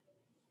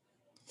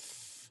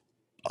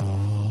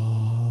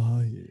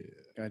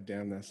God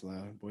damn, that's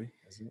loud, boy.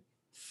 Is it?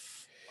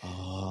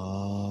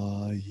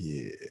 Oh,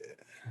 yeah.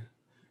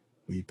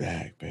 We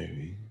back,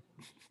 baby.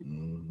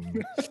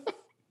 Mhm.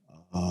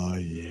 Oh,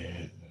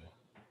 yeah.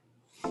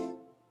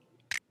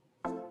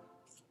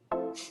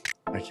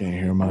 I can't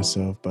hear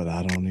myself, but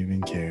I don't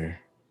even care.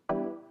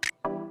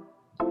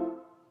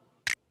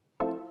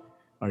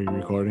 Are you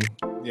recording?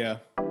 Yeah.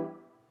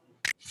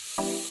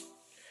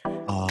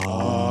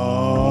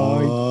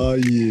 Oh,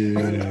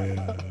 yeah.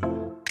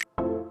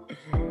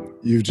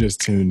 You just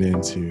tuned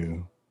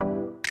into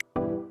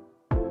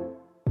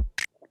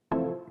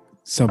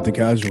Something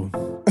casual.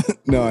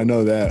 No, I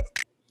know that,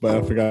 but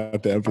I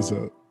forgot the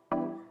episode.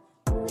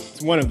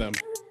 It's one of them.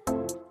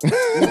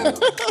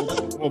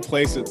 We'll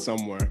place it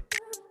somewhere.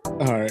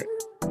 All right.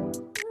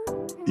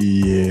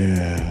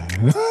 Yeah.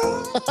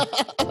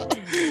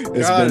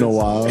 It's been a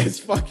while. It's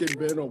fucking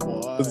been a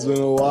while. It's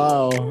been a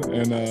while,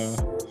 and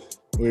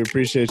we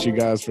appreciate you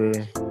guys for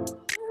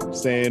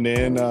staying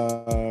in.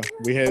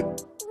 We hit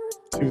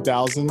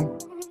 2,000.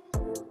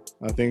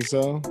 I think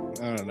so.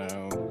 I don't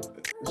know.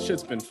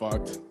 Shit's been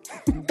fucked.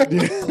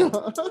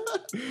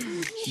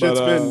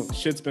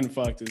 Shit's been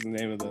fucked is the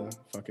name of the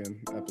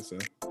fucking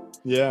episode.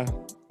 Yeah,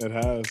 it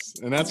has,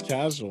 and that's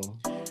casual.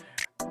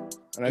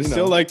 And I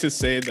still like to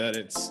say that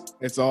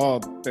it's all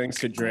thanks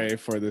to Dre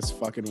for this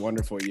fucking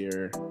wonderful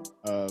year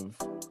of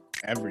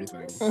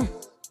everything.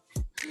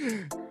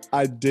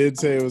 I did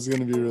say it was going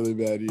to be a really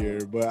bad year,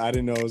 but I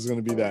didn't know it was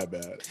going to be that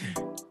bad.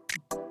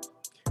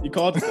 You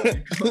called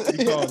it.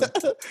 You called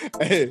it.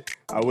 Hey,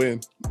 I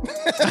win.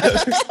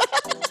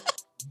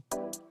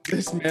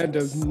 This man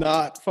does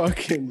not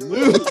fucking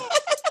lose.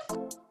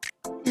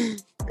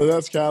 But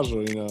that's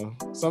casual, you know.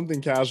 Something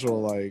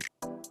casual like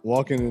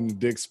walking into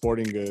Dick's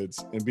Sporting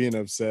Goods and being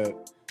upset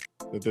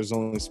that there's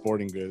only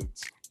sporting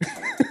goods.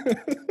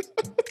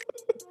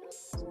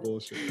 It's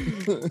bullshit.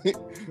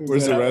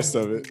 Where's the rest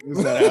of it?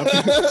 Does that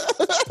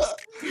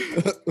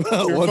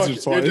happen? Once or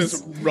twice. You're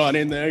just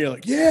running there. You're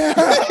like, yeah.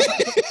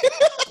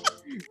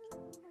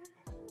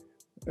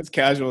 That's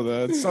casual,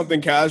 though. It's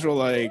something casual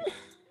like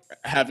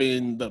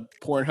having the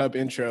Pornhub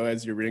intro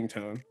as your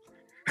ringtone.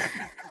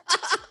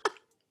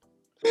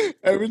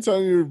 Every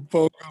time your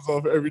phone goes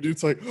off, every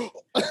dude's like,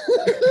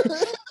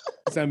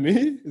 Is that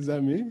me? Is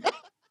that me?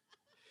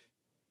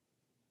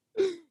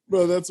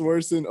 Bro, that's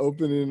worse than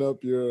opening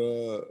up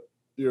your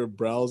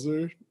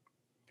browser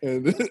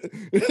and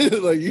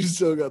like you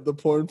still got the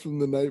porn from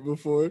the night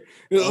before.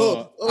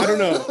 I don't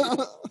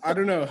know. I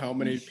don't know how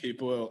many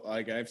people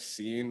like I've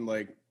seen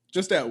like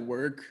just at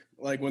work,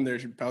 like when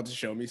they're about to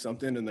show me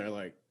something and they're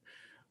like,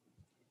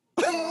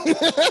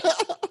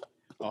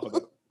 hold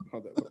up.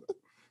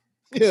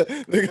 Yeah,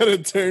 they gotta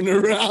turn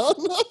around.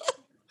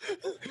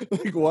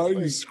 Like, why are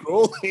you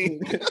scrolling?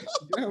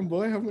 Damn,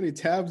 boy, how many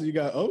tabs you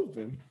got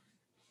open?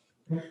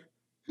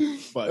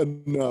 But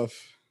enough.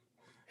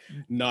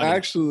 Not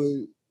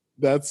actually.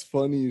 That's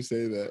funny you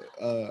say that.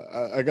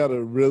 I got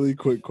a really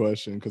quick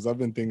question because I've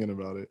been thinking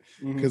about it.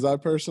 Because I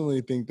personally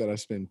think that I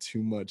spend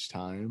too much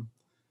time.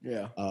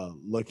 Yeah.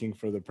 Looking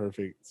for the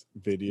perfect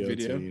video.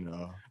 To, you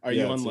know. Are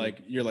you on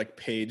like you're like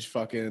page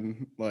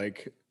fucking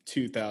like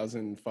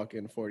 2000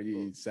 fucking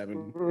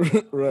 47?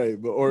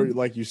 Right, but or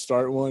like you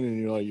start one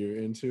and you're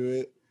into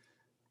it,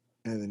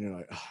 and then you're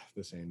like, oh,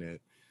 this ain't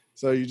it.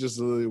 So you just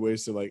literally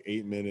wasted like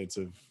 8 minutes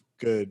of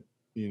good,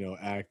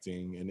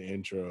 acting and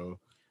intro.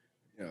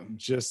 Yeah.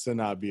 Just to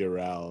not be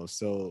aroused.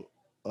 So,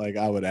 like,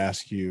 I would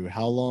ask you,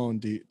 how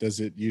long does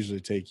it usually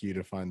take you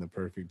to find the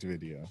perfect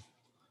video?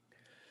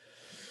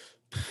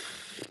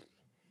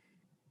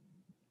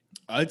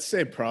 I'd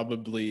say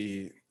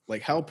probably,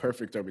 like, how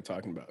perfect are we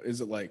talking about?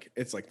 Is it like,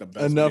 it's like the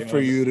best enough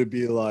for you to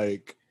be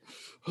like,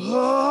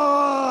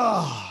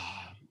 well,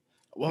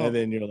 and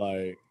then you're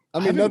like, I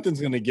mean,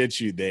 nothing's going to get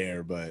you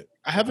there, but.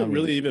 I haven't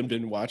really even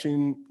been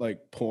watching,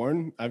 like,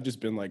 porn. I've just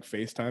been, like,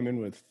 FaceTiming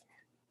with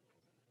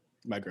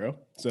my girl.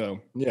 So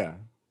yeah,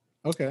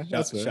 okay,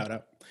 shout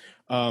out.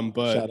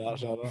 But shout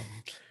out.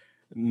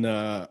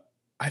 Nah,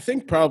 I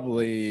think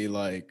probably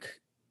like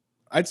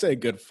I'd say a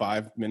good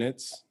 5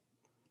 minutes.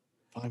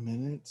 5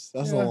 minutes?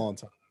 That's a long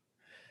time.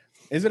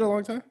 Is it a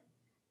long time,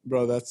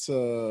 bro? That's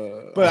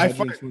but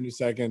 120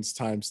 seconds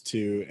times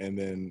 2, and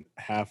then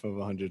half of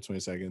 120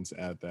 seconds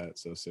at that,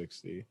 so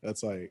 60.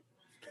 That's like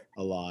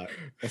a lot.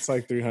 That's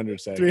like 300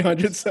 seconds.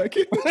 300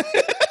 seconds.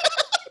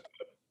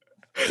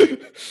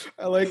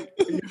 I like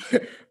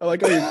how you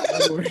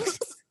works.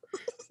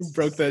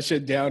 Broke that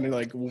shit down and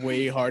like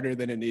way harder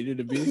than it needed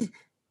to be.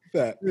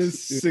 That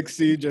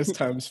 60 just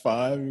times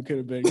 5. It could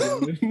have been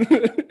good.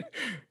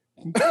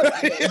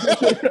 I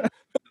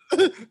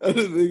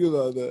didn't think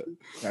about that.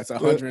 That's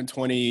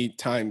 120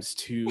 times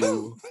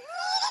 2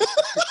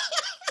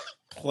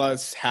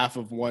 plus half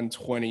of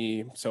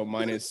 120, so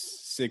minus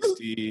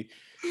 60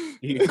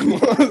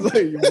 equals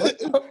like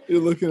what?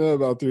 You're looking at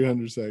about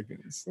 300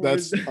 seconds.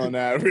 That's on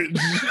average.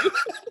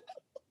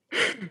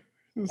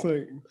 It's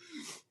like,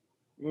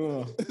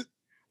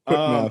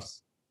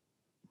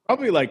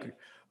 probably like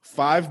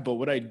 5. But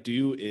what I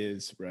do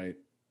is right.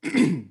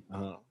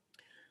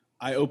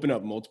 I open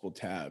up multiple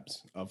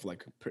tabs of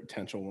like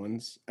potential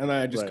ones, and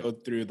I just Right. go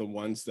through the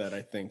ones that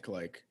I think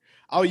like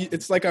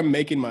it's like I'm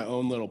making my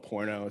own little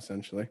porno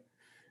essentially.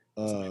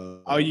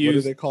 I'll What do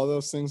use they call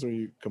those things where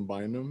you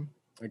combine them?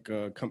 like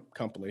a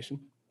compilation.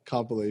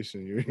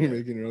 Compilation. You're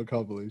making your own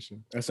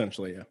compilation.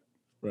 Essentially, yeah.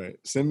 Right.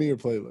 Send me your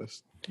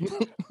playlist.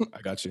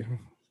 I got you.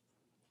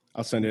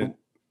 I'll send it.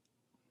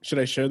 Should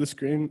I share the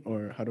screen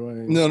or how do I?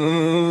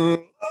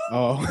 No.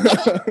 Oh,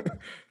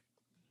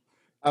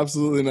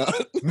 Absolutely not.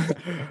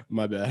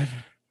 my bad.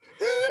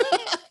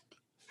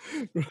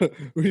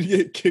 We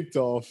get kicked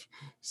off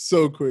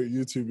so quick.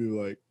 YouTube be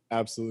like,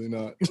 absolutely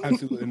not.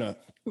 Absolutely not.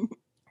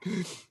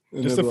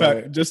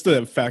 And Just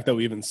the fact that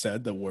we even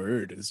said the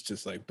word is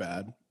just like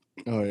bad.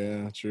 Oh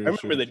yeah, true. I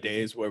remember the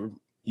days where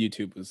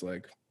YouTube was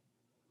like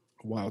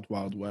wild,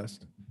 wild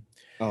west.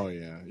 Oh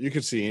yeah, you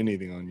could see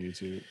anything on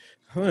YouTube.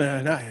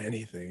 Not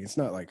anything. It's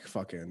not like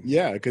fucking.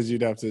 Yeah, because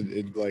you'd have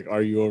to like,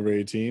 are you over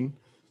 18?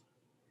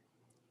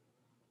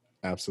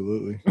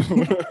 Absolutely.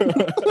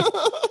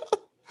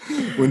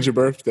 When's your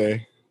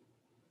birthday?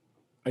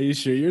 Are you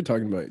sure you're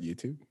talking about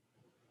YouTube?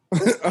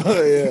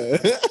 Oh yeah.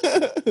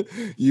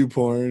 You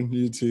porn,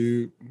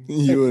 YouTube,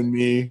 you and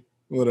me,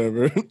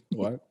 whatever.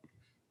 What?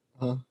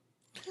 Huh?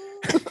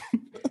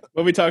 What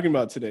are we talking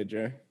about today,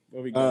 Jay?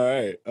 What we got? All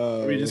right.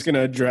 Are we just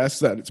gonna address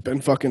that it's been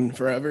fucking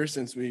forever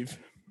since we've?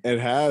 It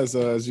has,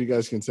 as you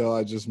guys can tell,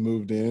 I just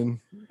moved in.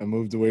 I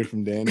moved away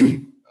from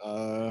Danny.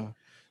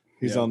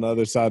 He's on the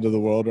other side of the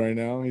world right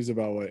now. He's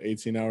about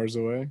 18 hours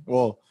away.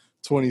 Well,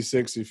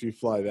 26 if you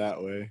fly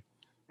that way.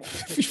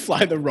 If you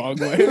fly the wrong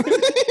way.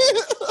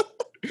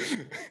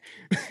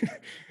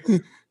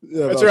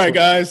 Yeah, that's right,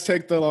 guys.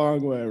 Take the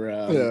long way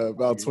around. Yeah,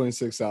 about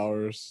 26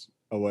 hours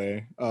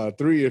away.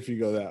 3 if you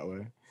go that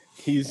way.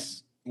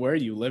 Where are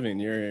you living?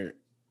 Where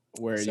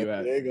are you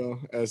at? San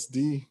Diego,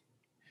 SD.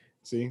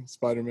 See,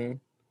 Spider-Man.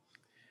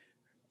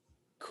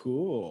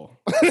 Cool.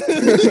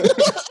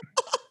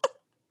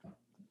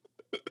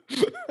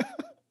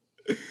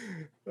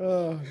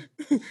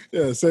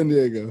 Yeah, San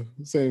Diego.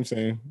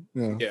 Same.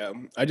 Yeah. Yeah.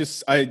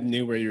 I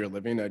knew where you were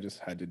living. I just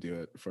had to do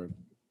it for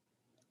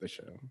the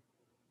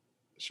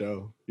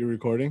show. You're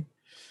recording?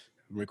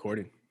 I'm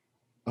recording.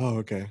 Oh,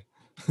 okay.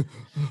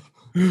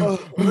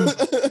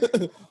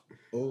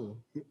 Oh.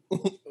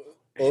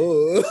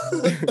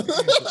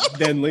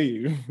 Then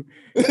leave.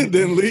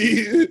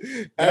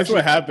 That's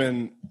what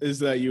happened is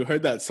that you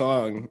heard that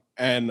song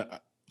and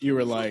you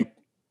were like,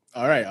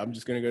 all right, I'm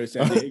just going to go to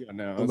San Diego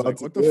now. I was like,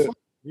 what the fuck,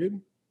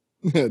 dude?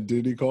 Yeah,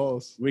 duty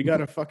calls. We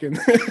got a fucking we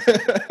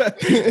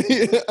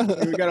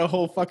got a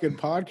whole fucking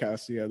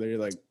podcast together. You're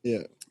like,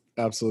 yeah,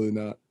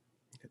 absolutely not.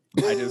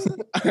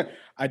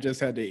 I just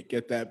had to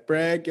get that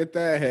bread, get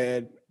that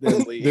head,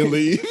 then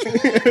leave.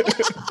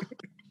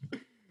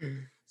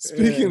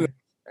 Speaking of,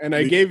 and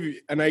I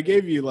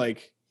gave you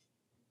like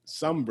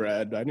some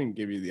bread. I didn't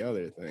give you the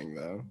other thing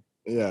though.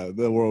 Yeah,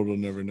 the world will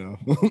never know.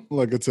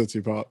 Like a Tootsie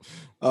Pop.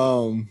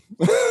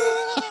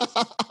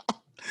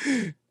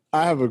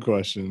 I have a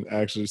question,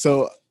 actually.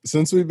 So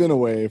since we've been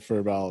away for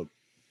about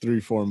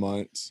 3-4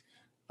 months,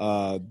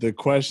 the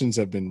questions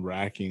have been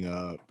racking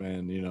up,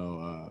 and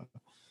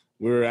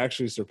we're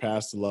actually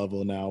surpassed the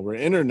level now. We're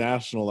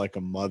international like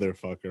a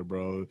motherfucker,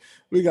 bro.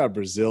 We got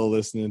Brazil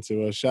listening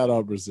to us. Shout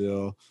out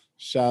Brazil.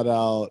 Shout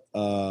out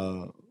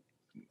oh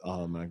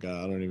my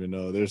god, I don't even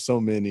know. There's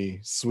so many.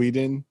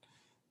 Sweden.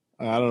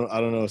 I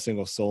don't know a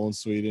single soul in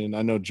Sweden.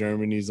 I know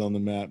Germany's on the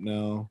map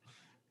now.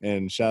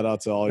 And shout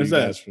out to all you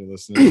guys for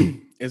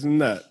listening. Isn't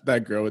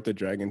that girl with the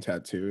dragon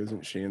tattoo?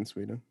 Isn't she in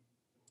Sweden?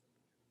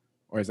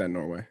 Or is that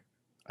Norway?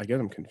 I get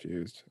them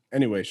confused.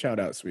 Anyway, shout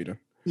out Sweden.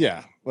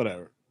 Yeah,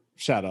 whatever.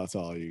 Shout out to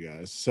all you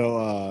guys.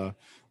 So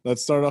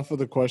let's start off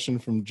with a question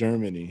from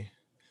Germany.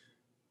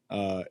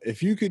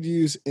 If you could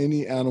use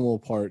any animal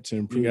part to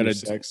improve your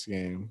sex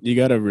game, you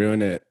gotta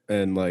ruin it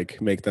and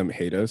like make them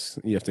hate us.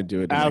 You have to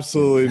do it.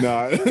 Absolutely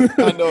not.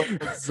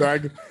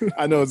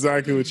 I know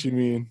exactly what you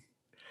mean.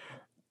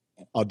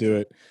 I'll do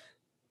it.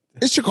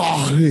 It's your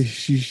call.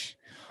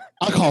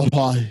 I call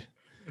pie.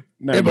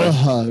 That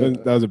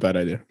was a bad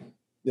idea.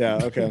 Yeah.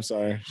 Okay. I'm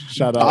sorry.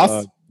 Shout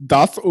out.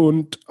 Das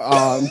und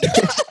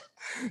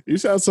You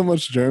sound so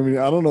much German.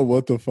 I don't know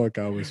what the fuck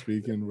I was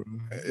speaking, bro.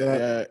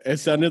 Yeah, it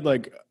sounded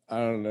like I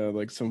don't know,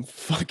 like some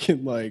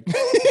fucking like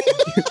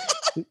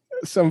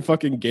some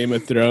fucking Game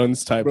of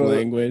Thrones type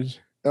language.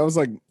 That was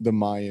like the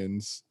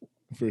Mayans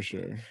for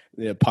sure.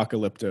 The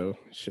apocalypto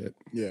shit.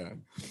 Yeah.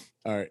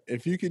 All right.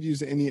 If you could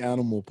use any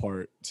animal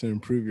part to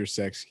improve your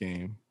sex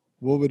game,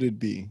 what would it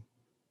be?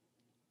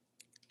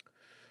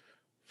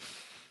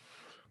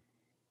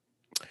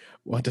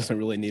 Well, it doesn't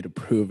really need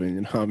approving,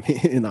 you know what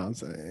I'm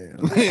saying?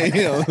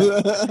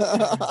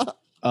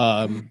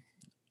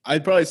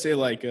 I'd probably say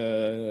like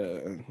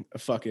a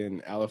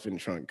fucking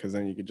elephant trunk, because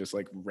then you could just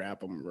like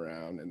wrap them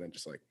around and then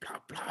just like blah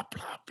blah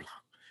blah blah.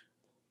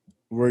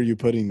 Where are you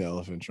putting the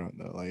elephant trunk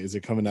though? Like, is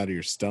it coming out of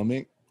your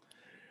stomach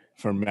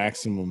for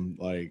maximum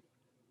like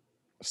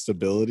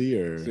stability,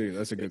 or see,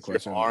 that's a good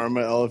question. Arm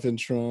an elephant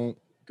trunk.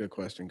 Good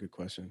question.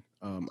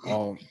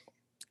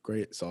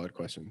 great, solid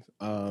questions.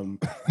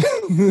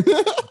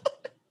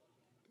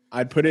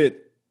 I'd put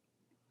it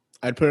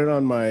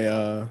on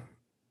my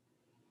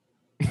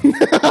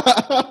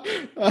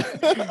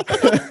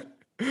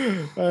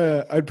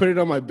I'd put it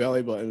on my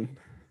belly button.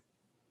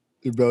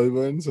 Your belly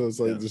button, so it's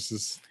like Yeah.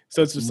 this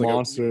So it's just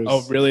monstrous.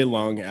 like a really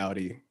long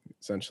outie,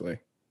 essentially.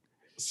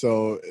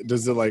 So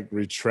does it like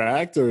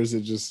retract, or is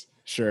it just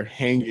Sure.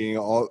 hanging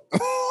all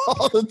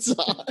the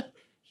time?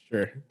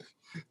 Sure.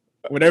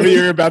 Whatever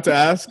you're about to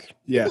ask,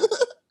 yeah.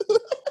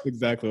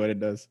 Exactly what it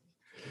does.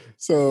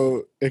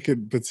 So it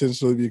could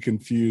potentially be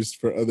confused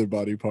for other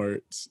body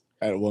parts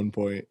at one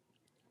point.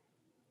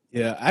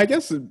 Yeah, I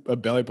guess a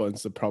belly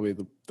button's probably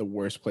the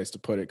worst place to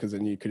put it, because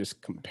then you could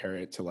just compare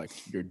it to like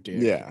your dick.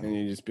 Yeah. And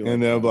you just be like,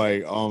 And they'll be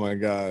like, oh my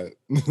God.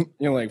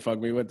 You're like,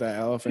 fuck me with that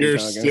elephant. You're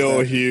trunk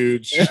still instead.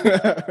 huge.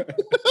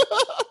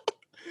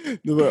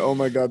 They're like, oh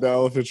my God, the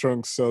elephant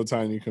trunk's so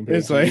tiny compared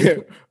It's to like,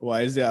 you.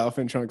 why is the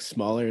elephant trunk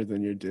smaller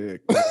than your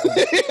dick?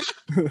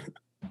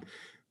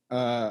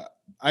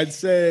 I'd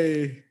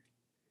say,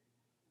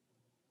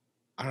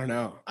 I don't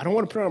know. I don't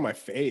want to put it on my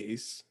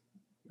face.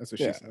 That's what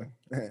she said.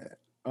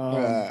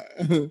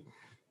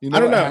 You know, I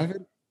don't know. Have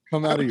it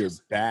come out of your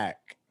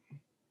back.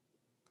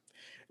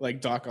 Like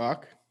Doc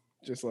Ock.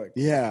 Just like,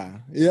 Yeah.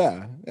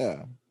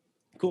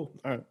 cool.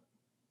 All right.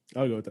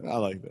 I'll go with that. I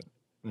like that.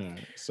 Yeah.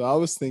 So I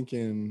was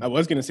thinking, I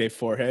was gonna say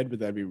forehead, but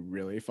that'd be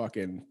really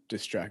fucking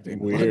distracting.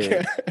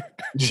 Weird.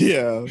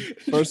 Yeah.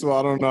 First of all,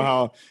 I don't know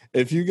how,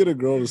 if you get a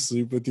girl to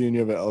sleep with you and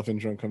you have an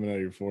elephant trunk coming out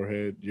of your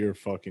forehead, you're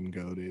fucking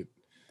goated.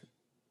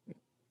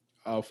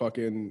 I'll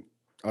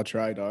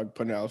try, dog.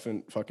 Put an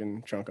elephant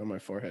fucking trunk on my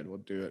forehead. We'll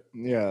do it.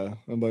 Yeah.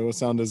 I'm like, what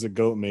sound does a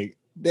goat make?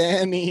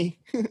 Danny.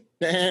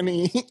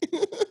 Danny.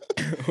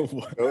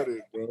 Goated,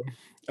 bro.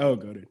 Oh,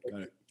 got it.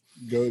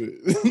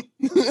 Goated.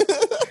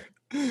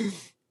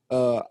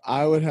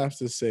 I would have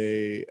to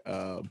say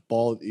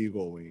bald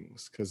eagle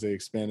wings, because they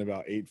expand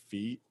about 8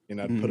 feet, and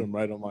I'd put them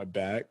right on my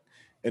back,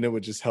 and it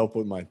would just help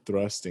with my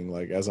thrusting.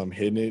 Like as I'm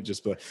hitting it,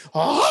 just be like,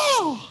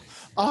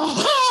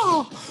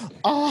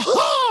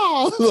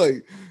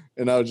 like,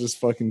 and I would just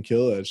fucking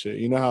kill that shit.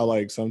 You know how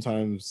like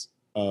sometimes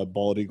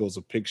bald eagles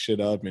will pick shit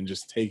up and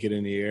just take it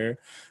in the air?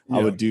 Yeah.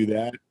 I would do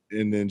that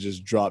and then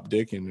just drop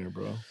dick in there,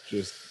 bro.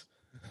 Just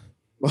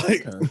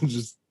like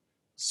just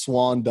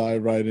swan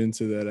dive right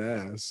into that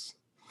ass.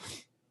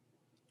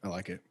 I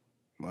like it.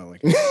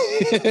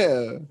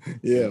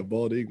 Yeah,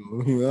 bald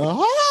eagle.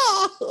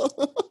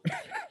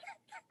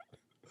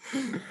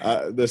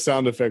 The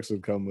sound effects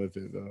would come with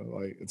it, though.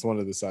 Like it's one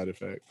of the side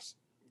effects.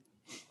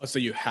 Oh, so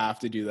you have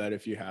to do that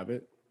if you have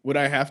it? Would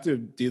I have to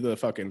do the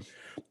fucking?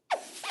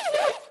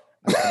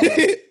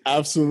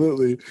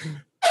 Absolutely.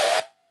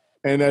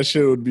 And that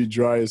shit would be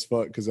dry as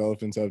fuck, because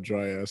elephants have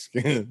dry ass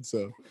skin.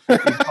 So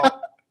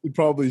you'd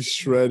probably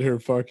shred her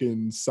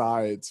fucking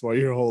sides while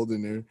you're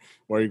holding her,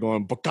 while you're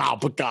going bacow,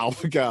 bacow,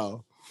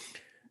 bacow.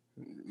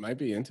 Might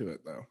be into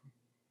it though.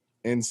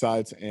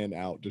 Insides and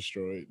out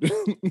destroyed.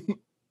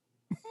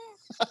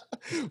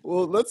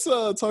 Well, let's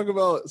talk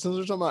about, since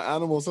we're talking about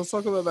animals, let's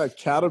talk about that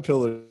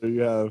caterpillar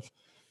you have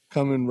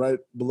coming right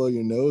below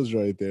your nose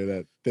right there,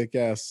 that thick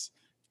ass,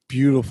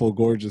 beautiful,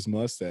 gorgeous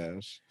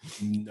mustache.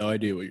 No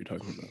idea what you're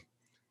talking about.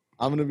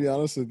 I'm gonna be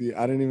honest with you,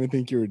 I didn't even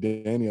think you were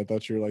Danny. I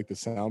thought you were like the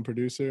sound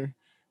producer,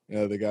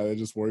 the guy that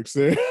just works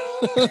there.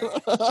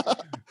 I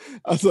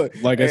was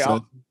like I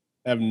said,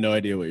 I have no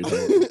idea what you're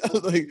talking about.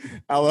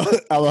 I was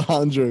like,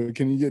 Alejandro,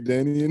 can you get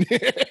Danny in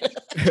here?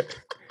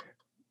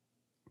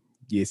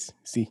 Yes,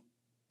 see.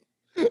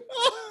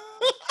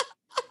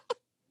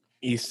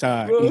 He's in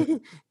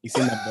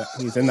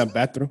the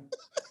bathroom.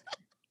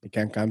 He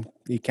can't come.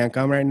 He can't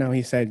come right now.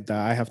 He said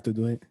I have to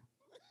do it.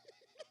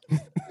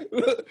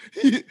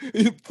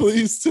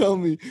 Please tell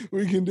me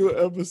we can do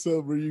an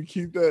episode where you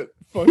keep that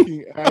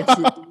fucking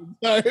accent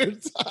the entire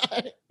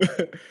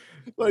time.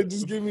 Like,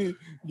 just give me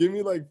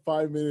like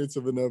 5 minutes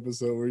of an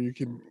episode where you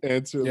can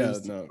answer. Yeah,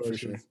 no, for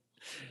sure.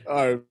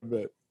 All right,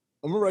 bet.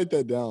 I'm gonna write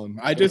that down.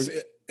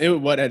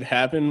 What had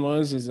happened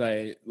was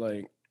I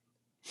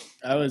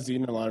was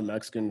eating a lot of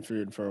Mexican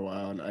food for a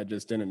while, and I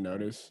just didn't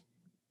notice.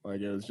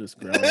 Like, it was just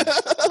growing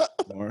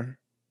more.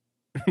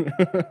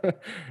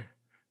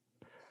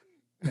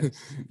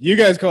 You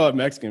guys call it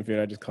Mexican food.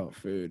 I just call it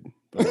food.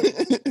 But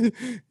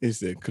it's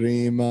the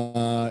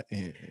crema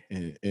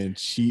and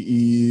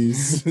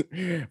cheese.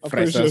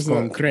 Fresas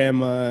con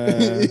crema.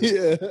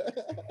 Yeah.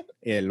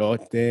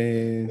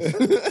 Elotes.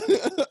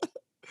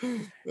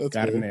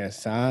 Carne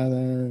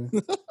asada.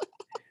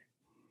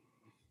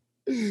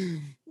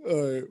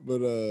 All right,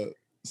 but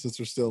since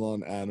we're still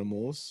on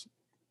animals,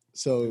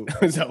 so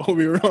is that what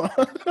we were on?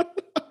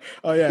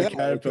 Oh yeah,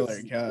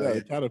 caterpillar.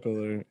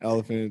 Caterpillar,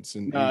 elephants,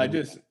 and I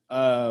just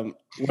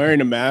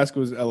wearing a mask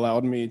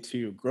allowed me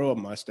to grow a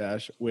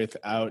mustache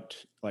without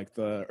like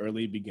the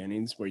early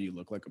beginnings where you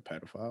look like a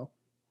pedophile.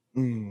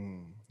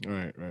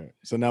 Right.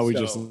 So now we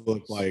just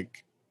look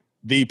like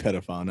the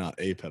pedophile, not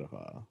a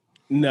pedophile.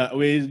 No,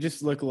 we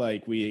just look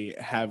like we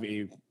have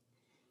a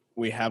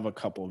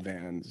couple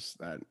vans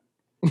that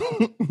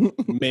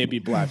may be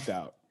blacked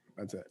out.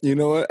 That's it. You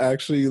know what?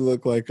 Actually, you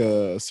look like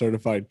a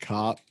certified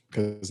cop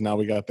because now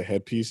we got the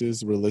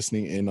headpieces. We're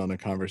listening in on a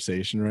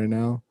conversation right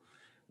now.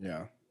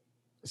 Yeah.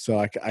 So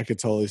I could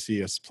totally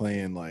see us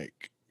playing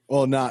like,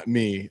 well, not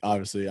me.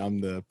 Obviously, I'm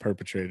the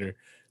perpetrator.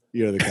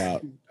 You're the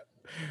cop.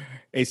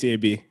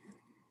 ACAB.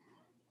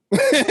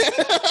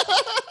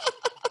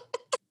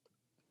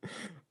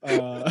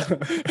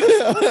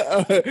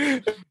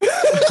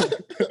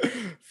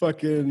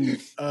 Fucking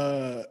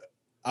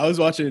I was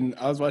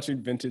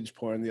watching vintage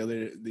porn the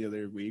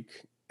other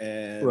week,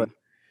 and Right.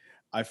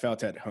 I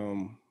felt at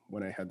home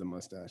when I had the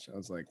mustache. I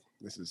was like,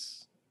 this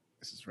is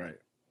right.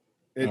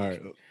 All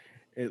right.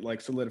 It like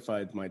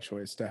solidified my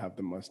choice to have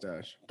the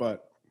mustache.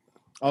 But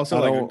also I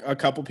like don't a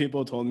couple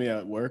people told me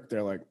at work,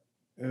 they're like,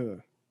 ew.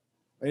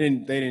 They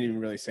didn't even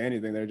really say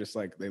anything. They're just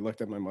like, they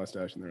looked at my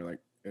mustache and they're like,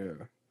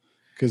 ew.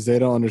 because they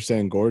don't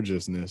understand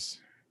gorgeousness.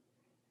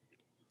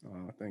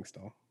 Thanks,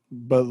 doll.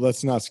 But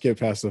let's not skip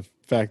past the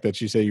fact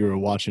that you say you were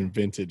watching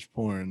vintage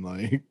porn.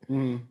 Like,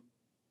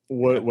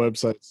 what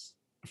websites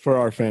for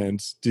our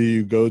fans do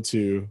you go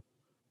to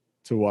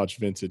watch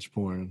vintage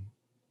porn?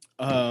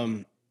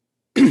 I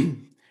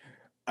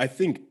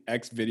think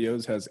X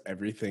videos has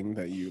everything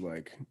that you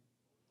like.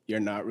 You're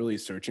not really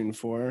searching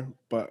for,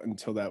 but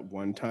until that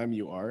one time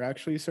you are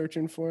actually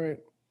searching for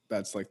it,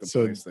 that's like the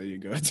place that you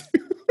go to.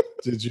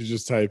 Did you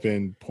just type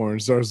in porn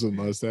stars with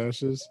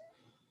mustaches?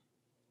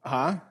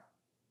 Huh?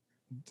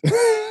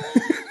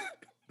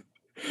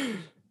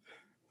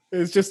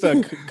 It's just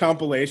a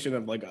compilation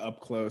of like up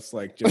close,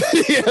 like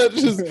just yeah,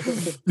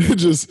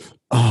 just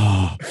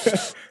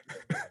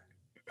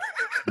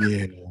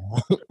yeah,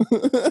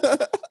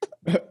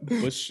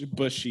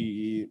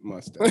 bushy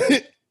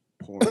mustache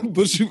porn.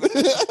 bushy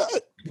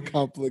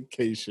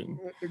complication,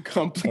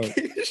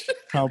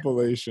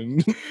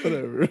 compilation,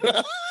 whatever.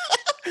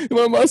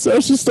 My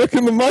mustache is stuck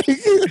in the mic.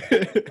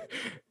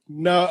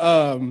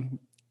 No,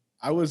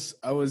 I was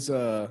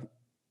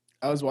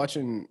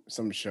watching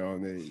some show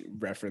and they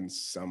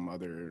referenced some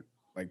other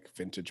like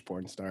vintage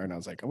porn star, and I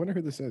was like, I wonder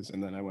who this is.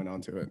 And then I went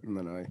on to it, and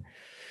then I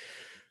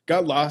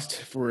got lost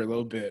for a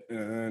little bit.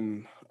 And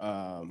then,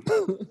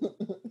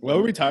 what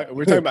were we talking?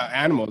 We're talking about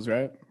animals,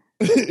 right?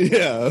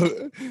 Yeah.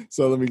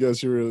 So let me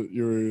guess, you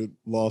were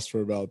lost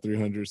for about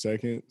 300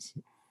 seconds,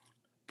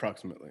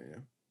 approximately. Yeah.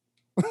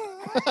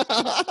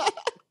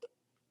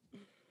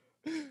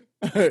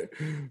 All right,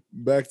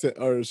 back to,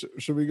 or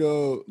should we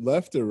go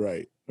left or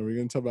right? Are we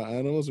going to talk about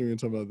animals or are we going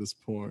to talk about this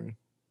porn?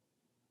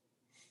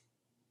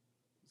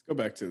 Let's go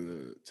back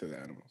to the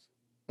animals.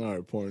 All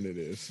right, porn it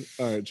is.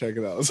 All right, check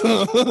it out.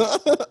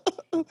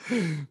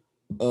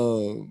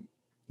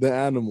 The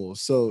animals.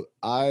 So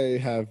I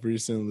have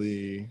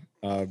recently,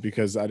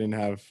 because I didn't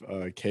have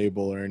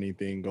cable or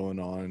anything going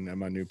on at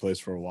my new place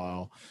for a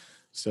while,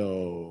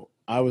 so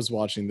I was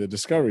watching the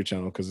Discovery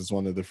Channel because it's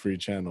one of the free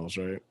channels,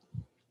 right?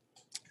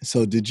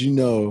 So did you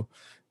know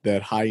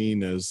that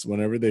hyenas,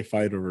 whenever they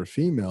fight over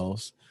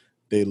females,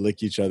 they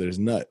lick each other's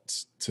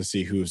nuts to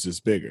see who's is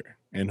bigger,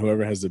 and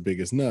whoever has the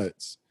biggest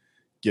nuts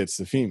gets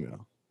the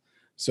female.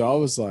 So I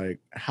was like,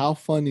 how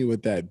funny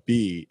would that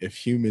be if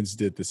humans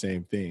did the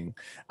same thing?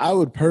 I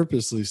would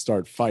purposely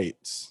start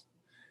fights.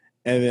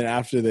 And then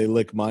after they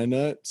lick my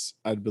nuts,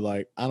 I'd be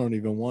like, I don't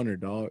even want her,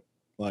 dog.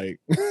 Like,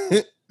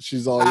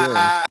 she's all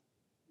yours.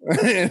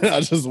 And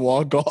I'll just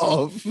walk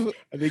off.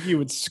 I think you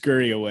would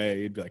scurry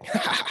away. You'd be like,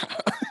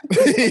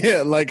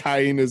 yeah, like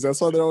hyenas.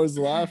 That's why they're always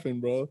laughing,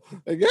 bro.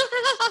 Like,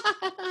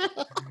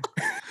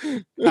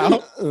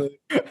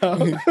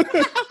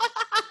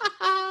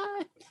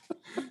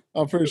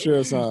 I'm pretty sure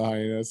it's not a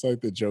hyena. It's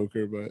like the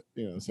Joker, but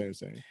you know, same.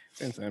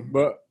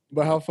 But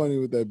how funny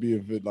would that be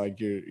if it like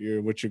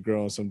you're with your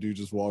girl and some dude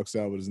just walks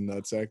out with his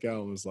nutsack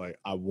out and was like,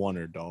 "I want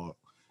her, dog,"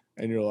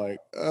 and you're like,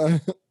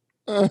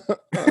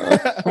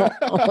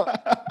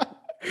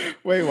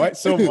 Wait, what?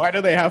 So why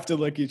do they have to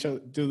lick each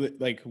other?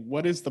 Like,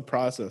 what is the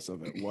process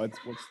of it? What's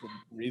the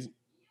reason?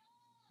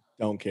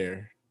 Don't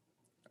care.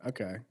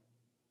 Okay.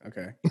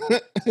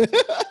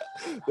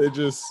 They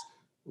just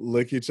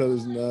lick each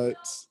other's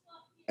nuts,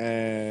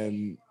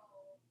 and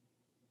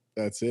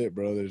that's it,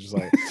 bro. They're just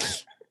like,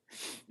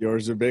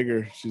 yours are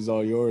bigger. She's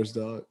all yours,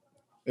 dog.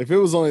 If it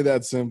was only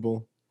that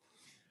simple,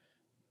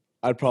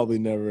 I'd probably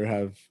never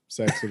have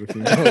sex with a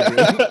female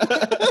again.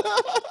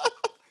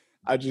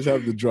 I just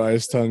have the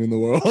driest tongue in the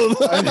world.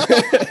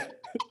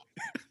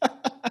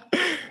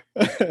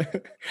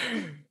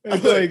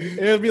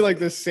 It'll be like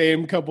the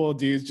same couple of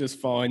dudes just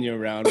following you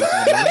around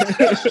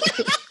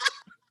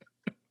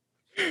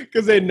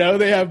because they know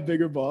they have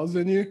bigger balls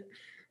than you.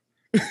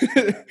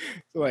 So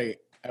like,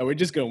 we're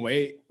just gonna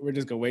wait. We're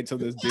just gonna wait till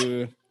this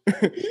dude.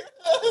 I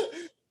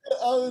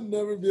would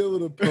never be able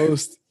to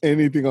post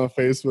anything on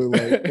Facebook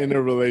like in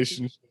a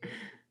relationship,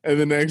 and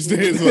the next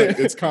day it's like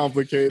it's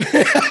complicated.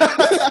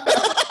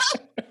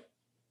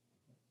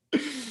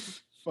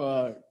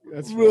 Fuck,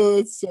 that's bro,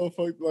 it's so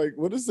fucked. Like,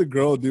 what does the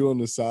girl do on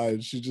the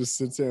side? She just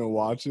sits there and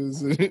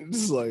watches, and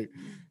it's like,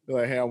 they're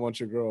like, "Hey, I want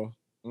your girl."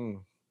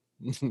 All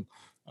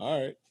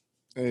right,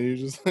 and you're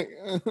just like,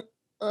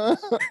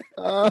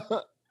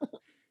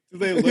 Do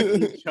they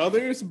lick each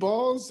other's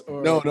balls?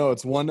 Or No,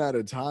 it's one at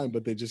a time,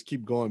 but they just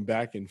keep going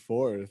back and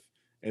forth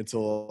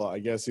until I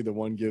guess either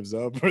one gives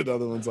up or the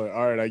other one's like,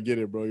 all right, I get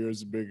it, bro. Yours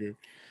is bigger.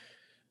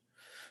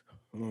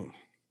 Oh,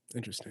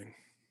 interesting.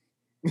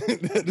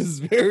 That is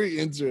very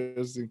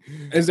interesting.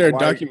 Is there a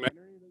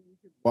documentary that you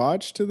could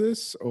watch to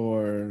this,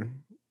 or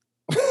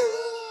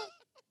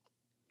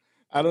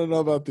I don't know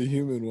about the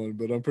human one,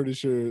 but I'm pretty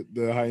sure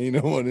the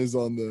hyena one is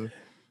on the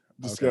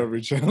Discovery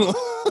Channel.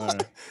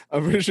 Right.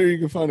 I'm pretty sure you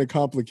can find a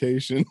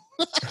complication.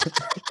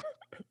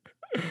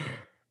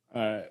 All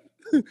right.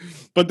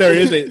 But there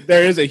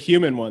is a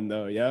human one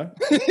though, yeah?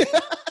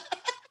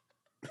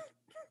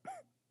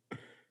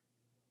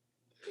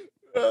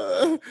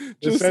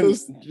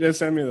 Just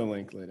send me the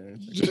link later.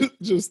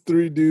 Just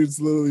three dudes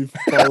literally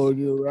following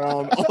you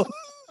around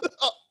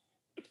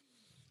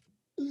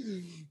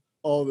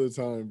all the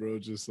time, bro.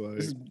 Just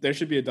like there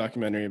should be a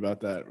documentary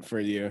about that for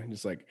you.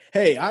 Just like,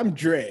 hey, I'm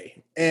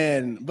Dre,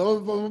 and blah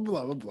blah blah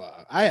blah blah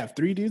blah. I have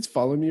three dudes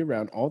following me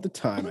around all the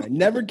time. I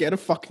never get a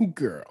fucking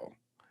girl.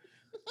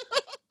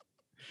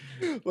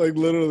 Like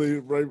literally,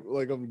 right?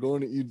 Like I'm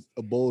going to eat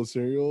a bowl of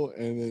cereal,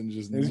 and then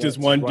it's just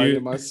one dude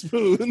in my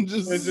spoon.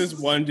 It's just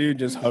one dude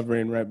just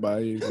hovering right by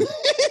you.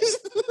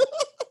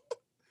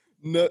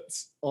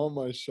 Nuts on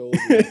my shoulder.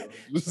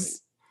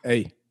 Just,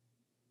 hey.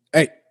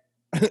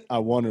 I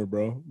want her,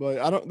 bro. But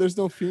I don't. There's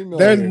no female.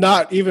 There's here.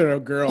 not even a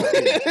girl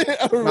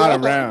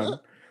not around.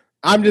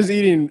 I'm just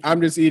eating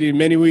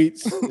mini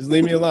wheats. Just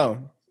leave me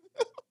alone.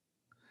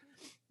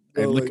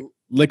 Hey,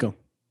 lick them.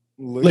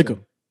 Lick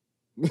them.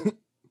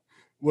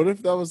 What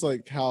if that was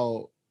like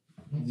how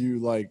you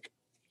like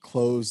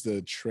closed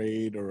a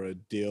trade or a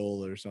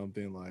deal or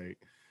something like,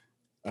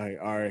 all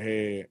right,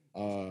 hey,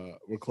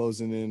 we're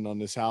closing in on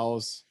this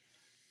house.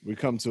 We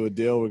come to a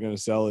deal. We're going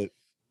to sell it.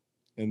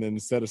 And then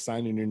instead of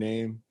signing your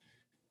name,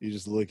 you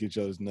just lick each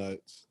other's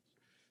nuts.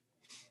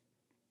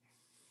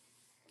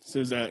 So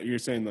is that you're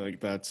saying like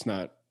that's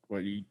not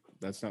what we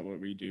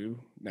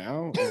do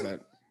now? Is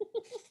that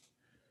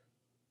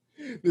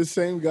the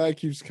same guy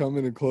keeps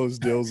coming and close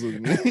deals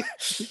with me.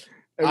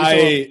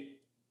 I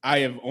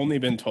have only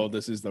been told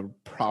this is the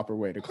proper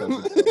way to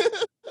close a deal.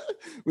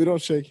 We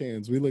don't shake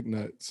hands. We lick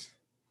nuts.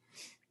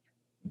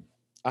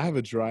 I have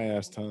a dry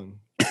ass tongue.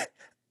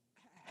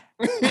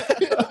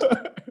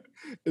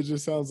 It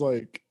just sounds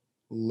like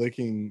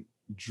licking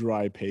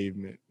dry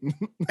pavement.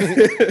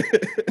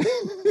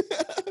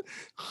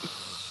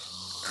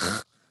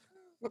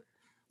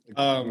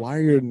 Why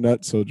are your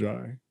nuts so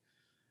dry?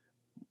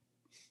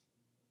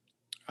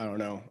 I don't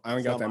know. I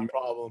ain't got that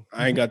problem.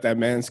 I ain't got that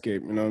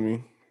Manscaped. You know what I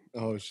mean?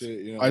 Oh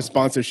shit! You know, my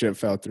sponsorship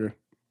fell through.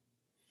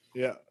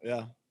 Yeah,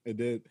 it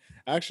did.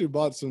 I actually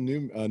bought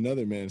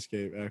another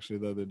Manscaped actually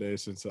the other day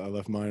since I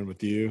left mine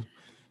with you,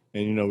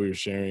 and you know we were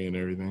sharing and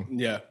everything.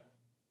 Yeah.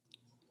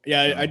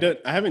 I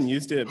haven't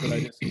used it, but I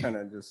just kind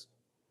of just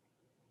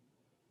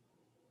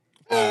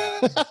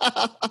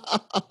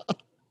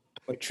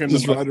like trim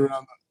just the right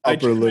around the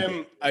upper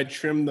lip. I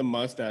trim the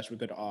mustache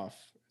with it off,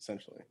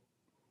 essentially.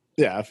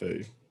 Yeah, I feel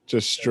you.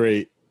 Just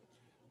straight.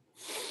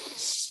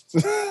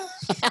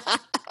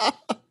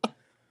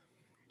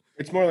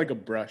 It's more like a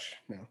brush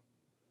now.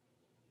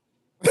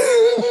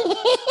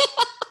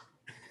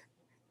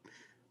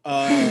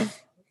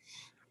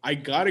 I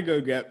gotta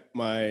go get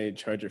my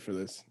charger for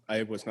this.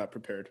 I was not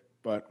prepared,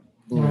 but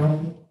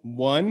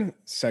 1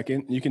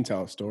 second. You can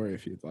tell a story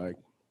if you'd like.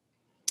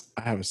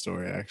 I have a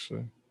story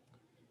actually.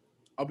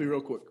 I'll be real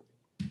quick.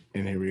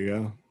 And here we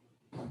go.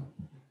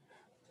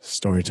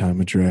 Story time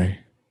with Dre.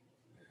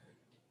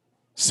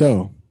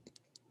 So,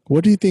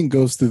 what do you think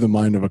goes through the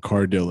mind of a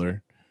car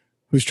dealer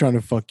who's trying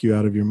to fuck you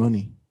out of your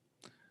money?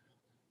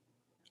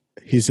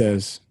 He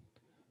says,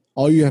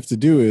 all you have to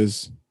do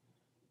is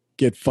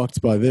get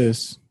fucked by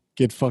this,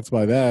 get fucked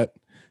by that,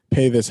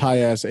 pay this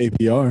high-ass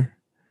APR.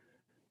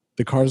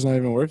 The car's not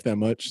even worth that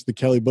much. The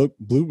Kelly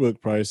Blue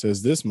Book price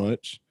is this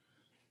much.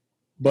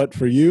 But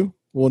for you,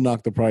 we'll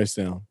knock the price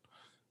down.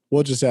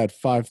 We'll just add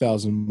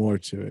 $5,000 more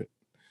to it.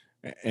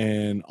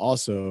 And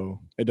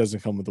also, it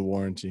doesn't come with a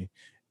warranty.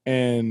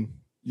 And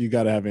you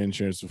got to have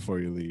insurance before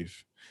you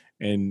leave.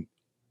 And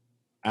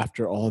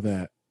after all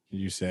that,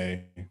 you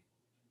say,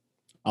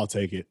 I'll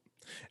take it.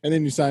 And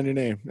then you sign your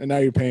name. And now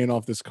you're paying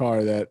off this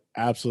car that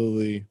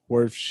absolutely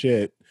worth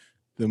shit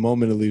the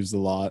moment it leaves the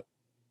lot.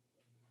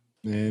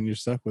 And you're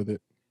stuck with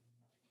it.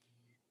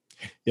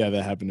 Yeah,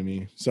 that happened to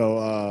me.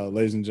 So,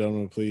 ladies and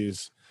gentlemen,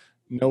 please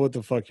know what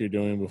the fuck you're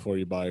doing before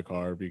you buy a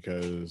car,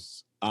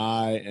 because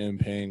I am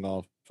paying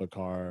off a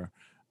car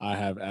I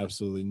have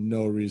absolutely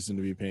no reason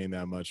to be paying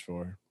that much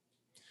for.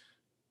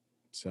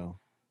 So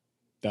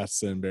that's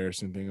the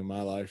embarrassing thing in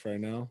my life right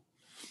now.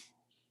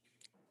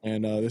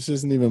 And this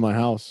isn't even my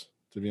house,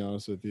 to be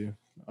honest with you.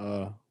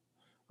 I'm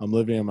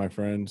living at my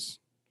friend's,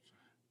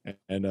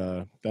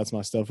 and that's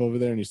my stuff over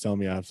there. And he's telling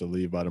me I have to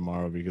leave by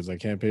tomorrow because I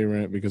can't pay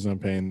rent because I'm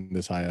paying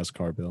this high-ass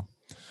car bill.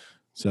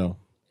 So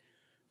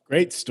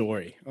great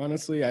story.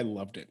 Honestly, I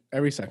loved it.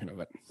 Every second of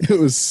it. It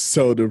was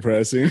so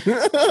depressing.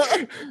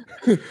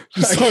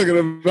 Just talking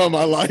about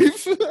my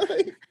life.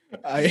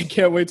 I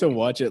can't wait to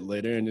watch it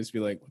later and just be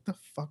like, what the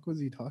fuck was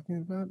he talking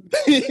about?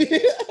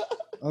 I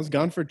was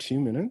gone for 2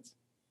 minutes.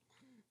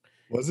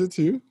 Was it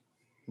 2?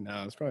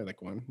 No, it's probably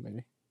like 1,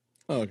 maybe.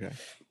 Oh, okay.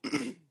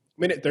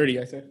 Minute 30,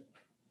 I said.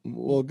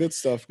 Well, good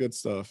stuff. Good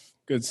stuff.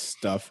 Good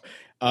stuff.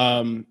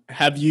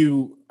 Have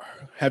you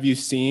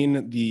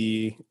seen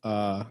the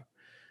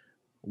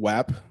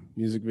WAP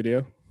music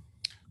video?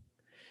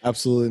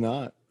 Absolutely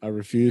not. I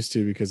refuse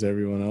to because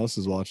everyone else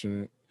is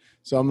watching it.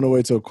 So I'm gonna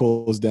wait till it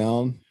cools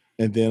down,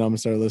 and then I'm gonna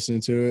start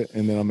listening to it,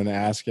 and then I'm gonna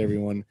ask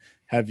everyone,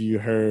 "Have you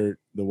heard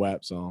the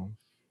WAP song?"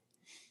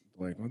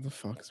 Like, what the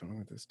fuck is wrong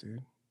with this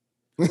dude?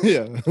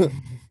 Yeah.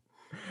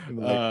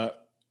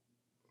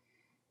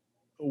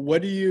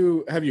 What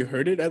have you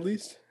heard it at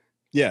least?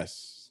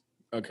 Yes.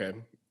 Okay.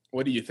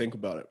 What do you think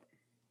about it?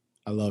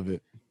 I love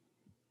it.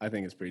 I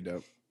think it's pretty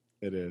dope.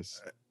 It is.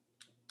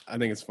 I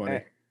think it's funny.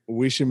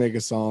 We should make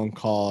a song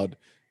called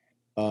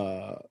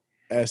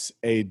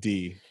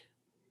SAD.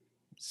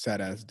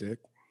 Sad ass dick.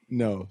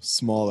 No,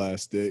 small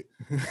ass dick.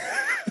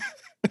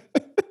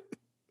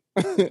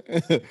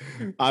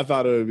 I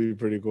thought it would be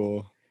pretty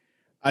cool.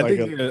 I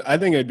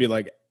think it'd be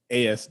like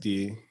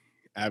ASD,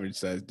 average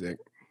size dick.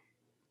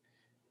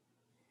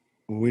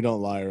 We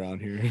don't lie around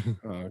here.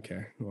 Oh,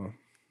 okay. Well,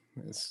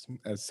 it's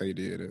as SAD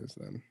it is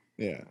then.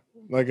 Yeah,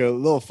 like a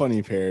little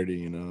funny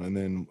parody, and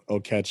then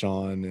it'll catch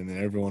on, and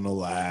then everyone will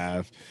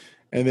laugh,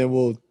 and then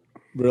we'll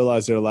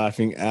realize they're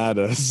laughing at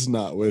us,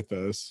 not with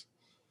us.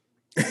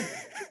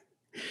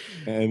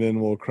 And then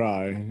we'll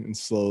cry and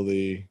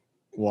slowly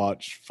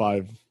watch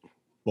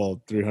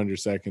 300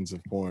 seconds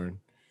of porn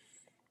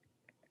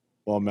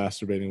while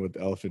masturbating with the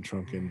elephant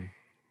trunk and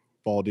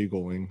bald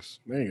eagle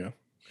wings. There you go.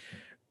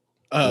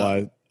 While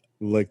I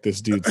lick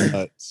this dude's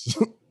nuts.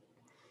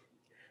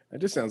 That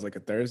just sounds like a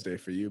Thursday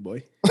for you,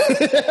 boy.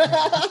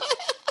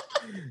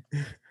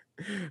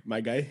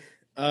 My guy.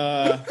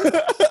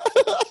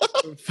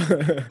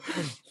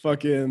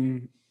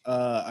 Fucking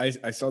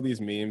I saw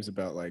these memes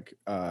about like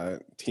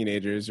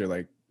teenagers or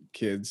like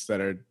kids that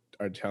are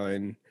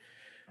telling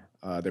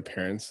their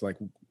parents like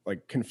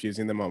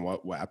confusing them on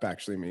what WAP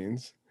actually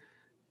means.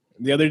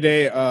 The other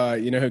day,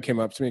 who came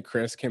up to me?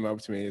 Chris came up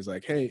to me. He's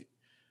like, "Hey,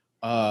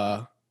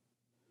 what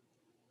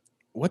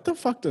the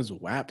fuck does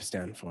WAP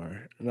stand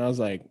for?" And I was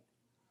like,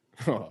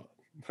 "Oh,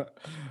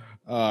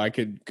 I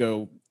could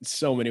go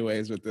so many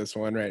ways with this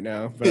one right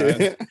now."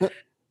 But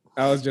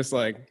I was just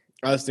like,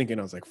 I was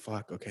like,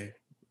 "Fuck, okay."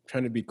 I'm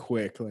trying to be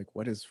quick. Like,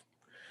 what does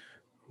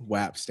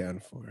WAP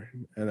stand for?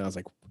 And I was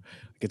like,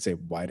 I could say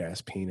white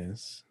ass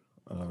penis.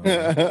 I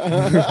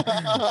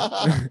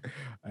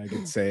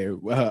could say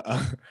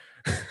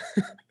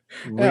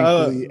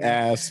wrinkly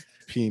ass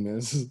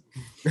penis.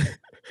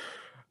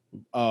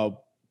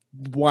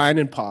 Wine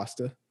and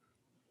pasta.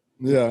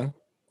 Yeah.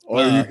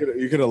 Or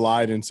you could have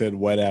lied and said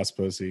wet ass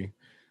pussy.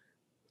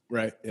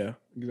 Right. Yeah.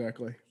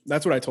 Exactly.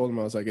 That's what I told him.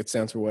 I was like, it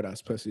stands for wet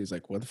ass pussy. He's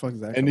like, what the fuck is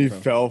that? And he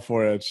fell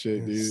for that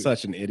shit, dude.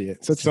 Such an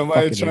idiot.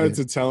 Somebody tried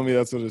to tell me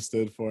that's what it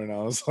stood for, and I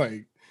was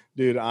like,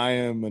 dude, I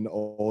am an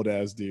old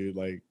ass dude.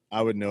 Like,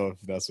 I would know if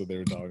that's what they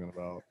were talking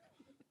about.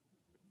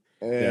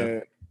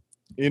 And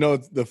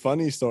the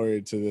funny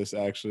story to this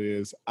actually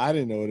is I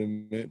didn't know what it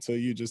meant until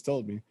you just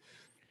told me.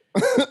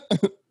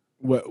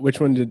 Which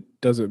one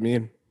does it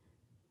mean?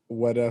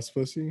 Wet ass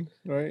pussy,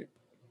 right?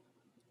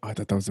 Oh, I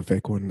thought that was the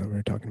fake one that we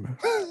were talking about.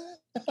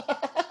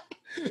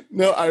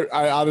 No,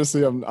 I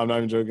honestly, I'm not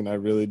even joking. I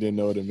really didn't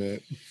know what it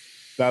meant.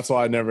 That's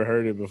why I never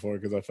heard it before,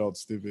 because I felt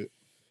stupid.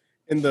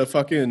 In the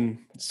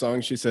fucking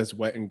song, she says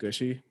wet and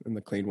gushy in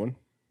the clean one.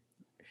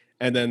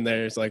 And then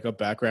there's like a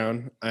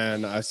background.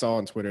 And I saw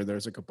on Twitter,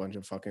 there's like a bunch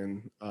of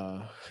fucking,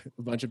 a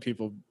bunch of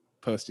people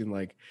posting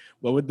like,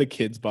 what would the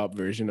Kids Bop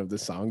version of the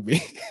song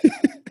be?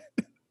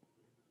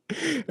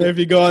 If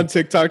you go on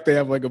TikTok, they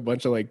have like a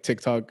bunch of like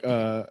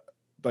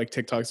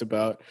TikToks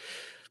about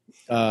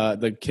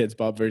the Kids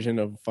Bop version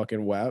of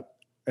fucking WAP.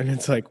 And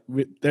it's like,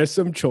 there's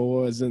some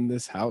chores in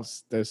this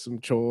house. There's some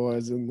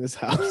chores in this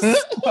house.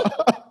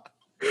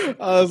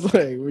 I was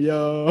like,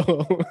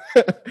 yo,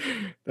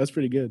 that's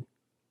pretty good.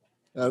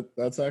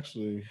 That's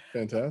actually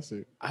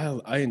fantastic.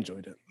 I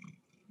enjoyed it.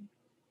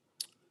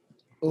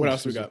 What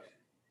else we got?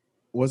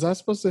 Was I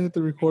supposed to hit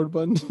the record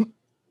button?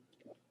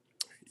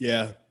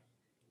 Yeah.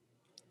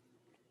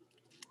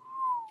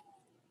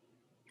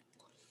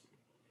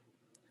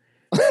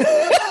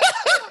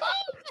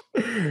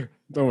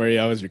 Don't worry,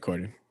 I was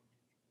recording.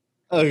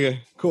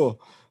 Okay, cool.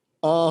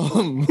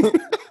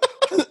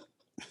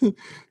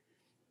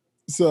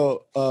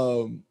 So,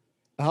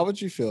 how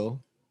would you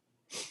feel,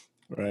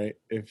 right,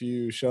 if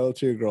you show up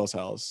to your girl's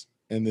house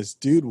and this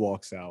dude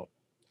walks out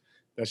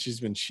that she's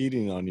been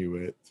cheating on you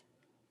with,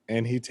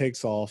 and he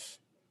takes off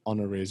on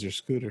a Razor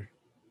scooter?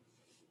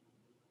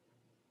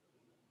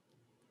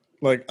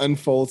 Like,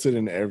 unfolded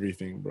and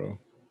everything, bro.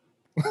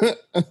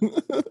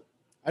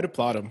 I'd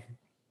applaud him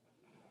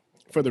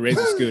for the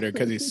Razor scooter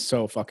because he's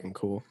so fucking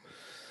cool.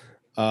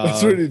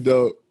 That's pretty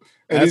dope.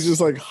 And he just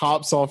like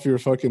hops off your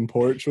fucking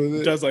porch with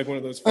it. Does like one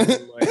of those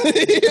fucking like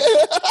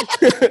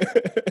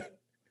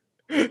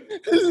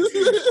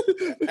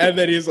And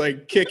then he's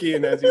like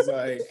kicking as he's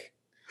like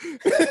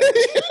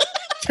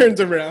turns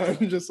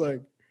around, just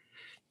like.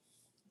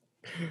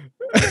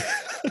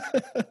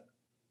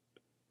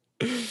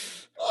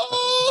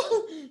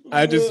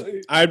 I'd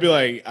be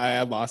like,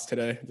 I lost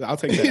today. I'll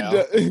take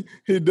that.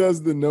 He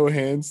does the no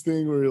hands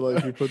thing where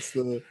like he puts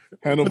the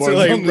handlebars puts it,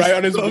 like, on right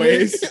on his stomach.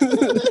 waist.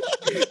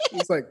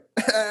 It's like,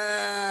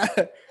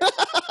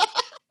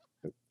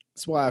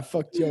 that's why I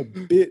fucked your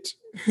bitch.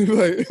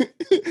 Like,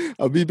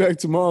 I'll be back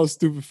tomorrow,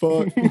 stupid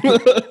fuck.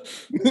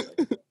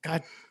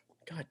 God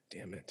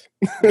damn it.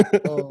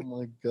 Oh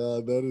my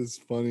god, that is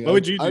funny. What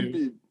would you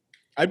do?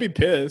 I'd be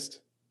pissed.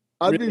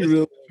 I'd be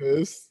real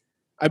pissed.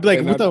 I'd be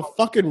like, with a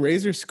fucking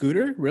Razor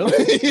scooter?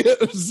 Really?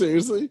 Yeah,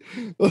 seriously?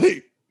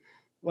 Like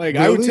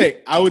really?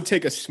 I would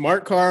take a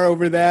smart car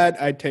over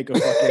that. I'd take a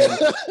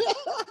fucking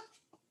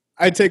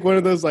I'd take one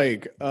of those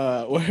like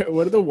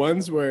what are the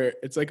ones where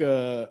it's like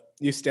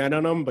you stand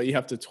on them but you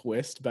have to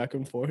twist back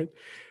and forth.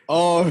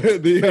 Oh,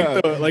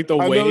 like the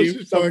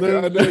wave something.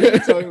 I know you're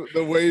talking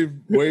the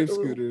wave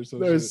scooter or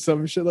something. There's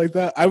some shit like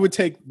that. I would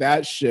take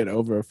that shit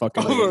over a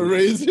fucking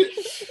Razor.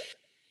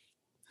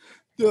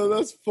 Yo,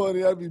 that's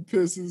funny. I'd be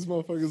pissed if this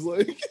motherfucker's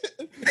like.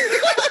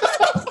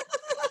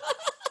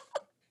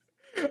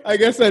 I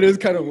guess that is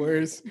kind of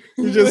worse.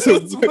 He's just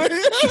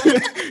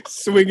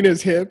swinging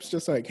his hips,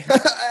 just like.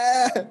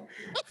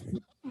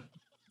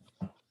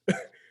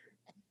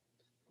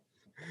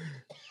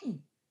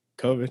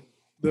 COVID.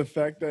 The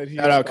fact that he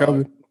shout out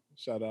COVID.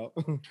 Shout out.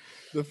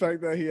 The fact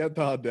that he had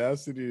the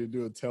audacity to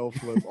do a tail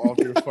flip off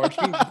your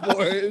fucking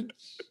porch.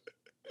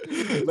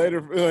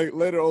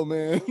 Later, old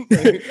man.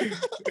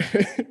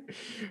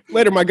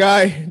 Later, my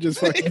guy. Just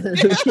fucking.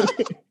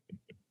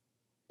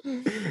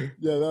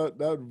 Yeah, that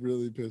would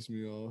really piss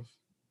me off.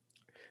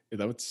 Yeah,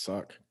 that would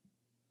suck.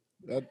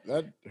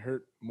 That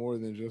hurt more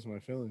than just my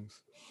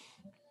feelings.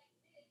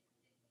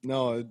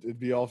 No, it'd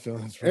be all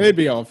feelings for me. It'd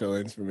be all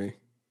feelings for me.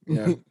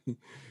 Yeah.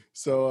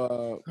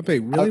 So I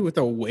bet really with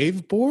a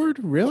wave board?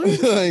 Really?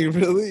 Like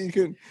really?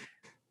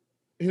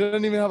 He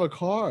doesn't even have a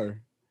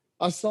car.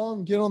 I saw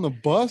him get on the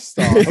bus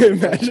stop.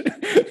 Imagine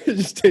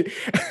just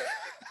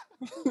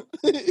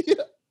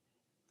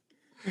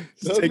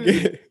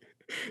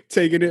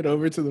taking it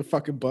over to the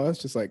fucking bus,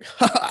 just like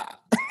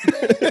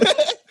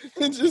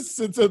and just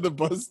sits at the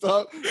bus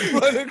stop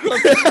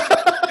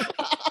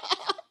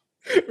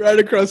right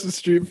across the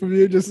street from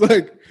you, just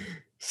like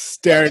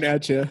staring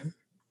at you.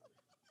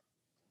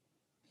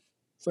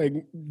 It's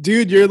like,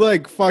 dude, you're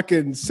like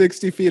fucking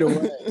 60 feet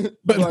away.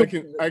 But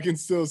I can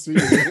still see you.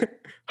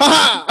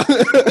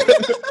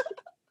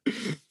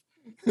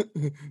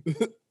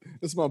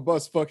 It's my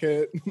bus,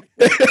 fuckhead.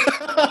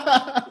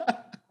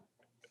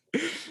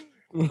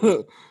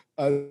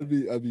 I'd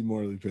be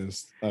morally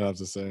pissed, I'd have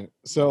to say.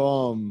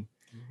 So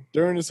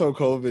during this whole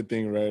COVID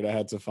thing, right, I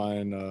had to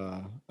find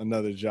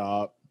another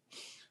job.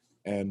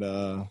 And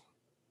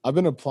I've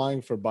been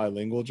applying for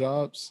bilingual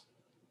jobs.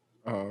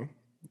 Uh-huh.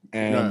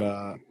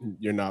 And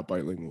you're not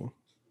bilingual.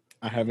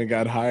 I haven't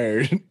got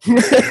hired.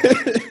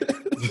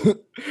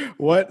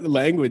 What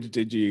language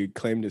did you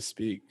claim to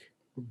speak?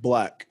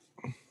 Black.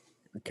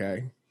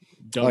 Okay.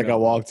 I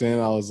walked in,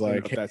 I was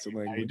like, hey, that's a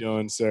language. How you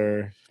doing,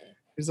 sir?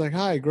 He's like,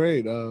 hi,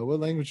 great. What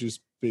language you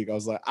speak? I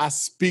was like, I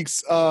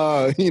speaks,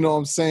 you know what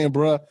I'm saying,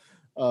 bro?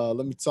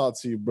 Let me talk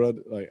to you, bro.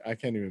 Like, I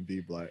can't even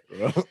be black,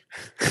 bro.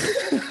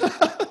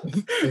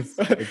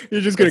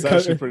 You're just gonna cut.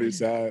 Actually pretty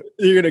sad.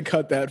 You're gonna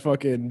cut that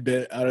fucking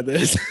bit out of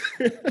this.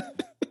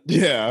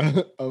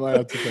 Yeah, I might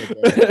have to cut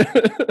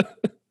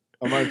that.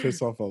 I might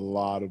piss off a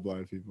lot of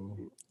black people.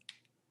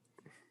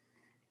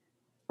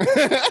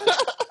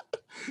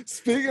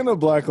 Speaking of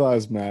Black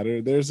Lives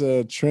Matter, there's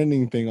a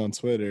trending thing on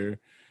Twitter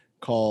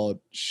called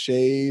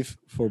Shave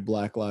for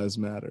Black Lives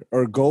Matter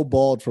or Go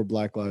Bald for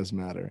Black Lives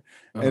Matter.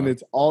 Uh-huh. And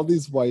it's all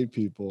these white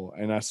people,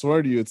 and I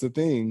swear to you, it's a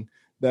thing,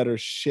 that are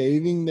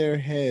shaving their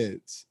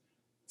heads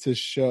to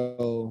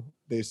show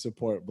they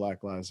support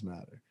Black Lives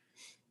Matter.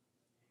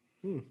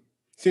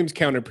 Seems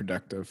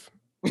counterproductive.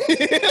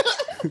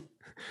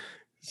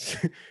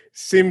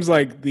 Seems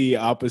like the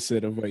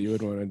opposite of what you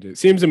would want to do.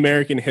 Seems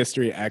American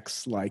History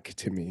X-like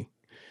to me.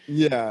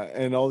 Yeah,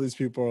 and all these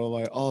people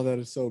are like, oh, that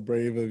is so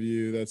brave of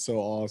you. That's so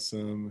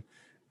awesome.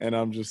 And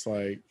I'm just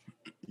like,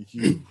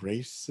 you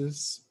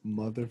racist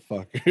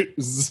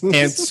motherfuckers.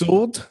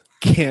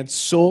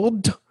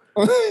 Canceled.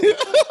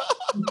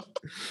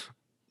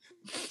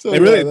 So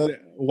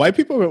white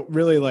people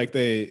really like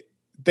they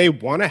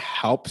want to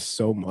help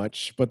so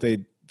much, but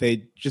they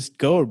just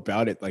go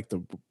about it like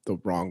the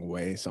wrong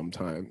way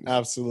sometimes.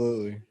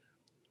 Absolutely.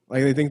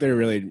 Like they think they're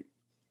really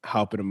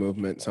helping a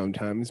movement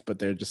sometimes, but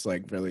they're just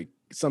like really,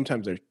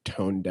 sometimes they're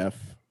tone deaf.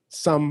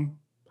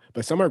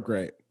 But some are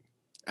great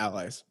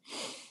allies.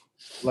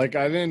 Like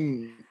I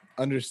didn't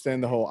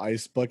understand the whole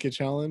ice bucket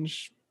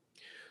challenge.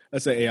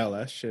 That's the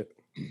ALS shit.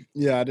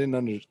 Yeah, I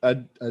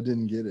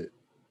didn't get it.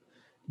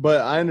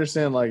 But I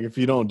understand, like, if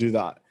you don't do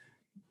that,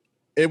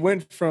 it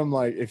went from,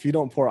 like, if you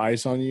don't pour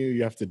ice on you,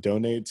 you have to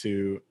donate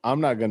to,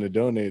 I'm not going to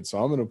donate,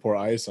 so I'm going to pour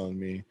ice on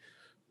me.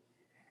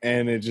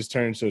 And it just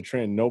turned to a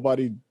trend.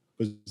 Nobody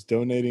was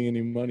donating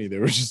any money. They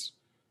were just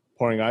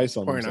pouring ice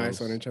on pouring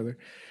themselves ice on each other.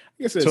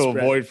 I guess to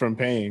avoid from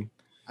paying.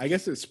 I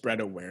guess it spread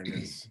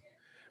awareness.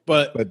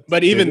 But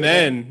Did even it?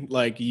 then,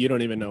 like you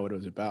don't even know what it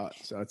was about.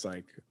 So it's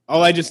like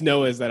all I just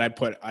know is that I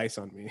put ice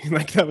on me.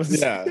 Like that was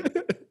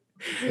It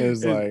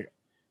was like,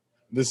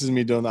 this is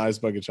me doing the ice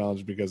bucket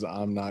challenge because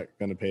I'm not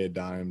gonna pay a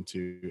dime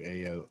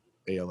to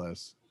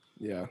ALS.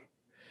 Yeah.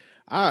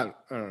 I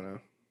don't know.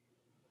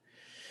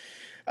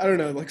 I don't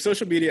know. Like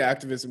social media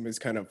activism is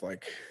kind of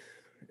like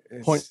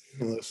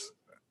Pointless.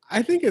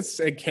 I think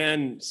it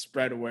can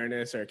spread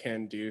awareness or it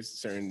can do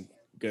certain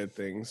good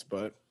things,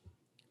 but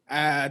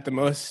at the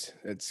most,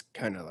 it's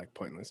kind of like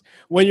pointless.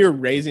 When you're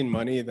raising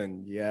money,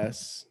 then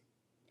yes,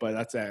 but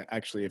that's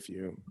actually if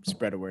you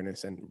spread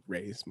awareness and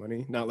raise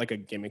money, not like a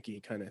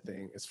gimmicky kind of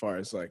thing. As far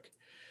as like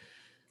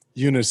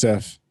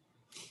UNICEF.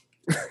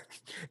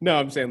 No,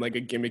 I'm saying like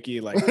a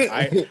gimmicky like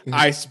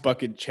ice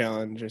bucket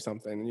challenge or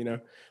something. You know,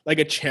 like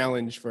a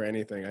challenge for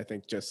anything. I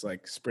think just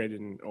like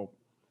spreading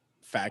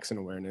facts and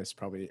awareness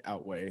probably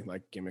outweigh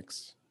like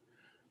gimmicks.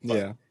 But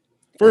yeah,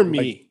 for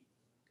me.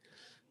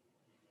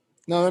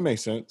 No, that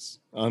makes sense.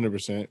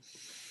 100%.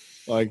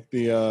 Like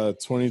the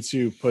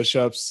 22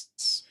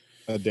 push-ups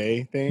a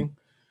day thing.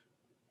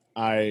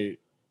 I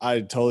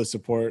totally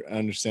support. I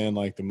understand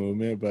like the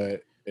movement,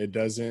 but it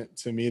doesn't,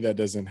 to me, that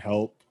doesn't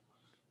help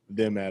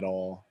them at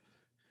all.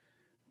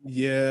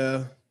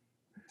 Yeah.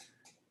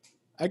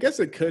 I guess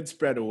it could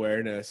spread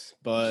awareness,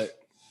 but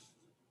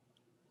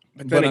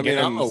then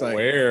again, I'm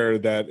aware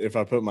that if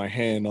I put my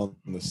hand on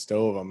the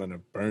stove, I'm gonna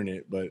burn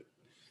it, but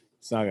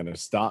it's not gonna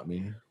stop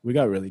me. We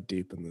got really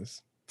deep in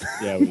this.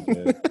 Yeah, we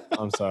did.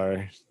 I'm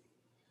sorry.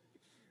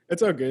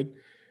 It's all good.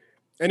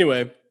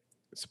 Anyway,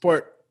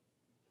 support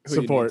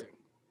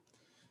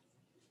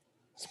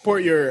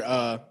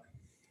your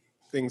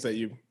things that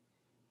you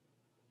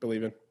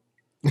believe in.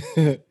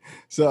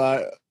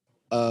 So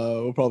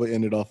we'll probably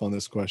end it off on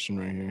this question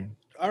right here.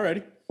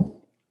 Alrighty.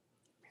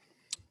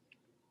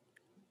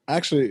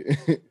 Actually,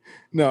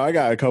 no, I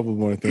got a couple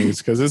more things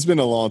because it's been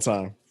a long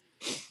time.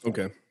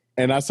 Okay.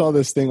 And I saw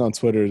this thing on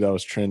Twitter that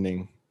was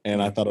trending,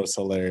 and I thought it was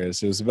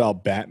hilarious. It was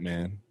about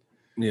Batman.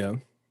 Yeah.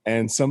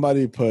 And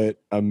somebody put,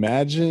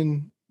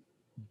 imagine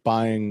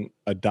buying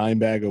a dime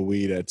bag of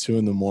weed at 2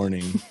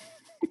 a.m.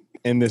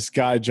 and this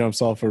guy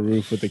jumps off a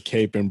roof with a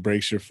cape and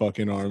breaks your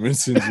fucking arm and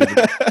sends you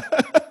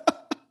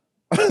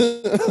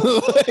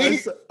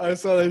I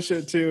saw that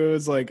shit too. It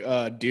was like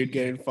dude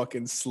getting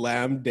fucking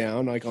slammed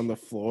down like on the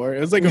floor. It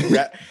was like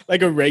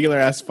like a regular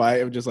ass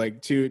fight of just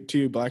like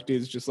two black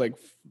dudes just like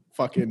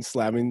fucking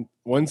slamming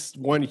one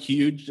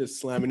huge just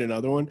slamming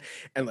another one,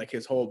 and like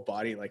his whole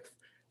body like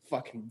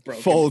fucking broke.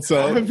 Folds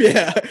up.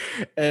 Yeah.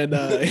 And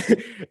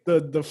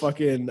the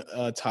fucking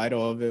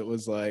title of it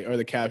was like, or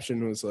the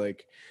caption was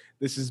like,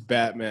 this is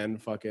Batman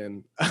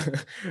fucking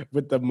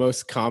with the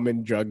most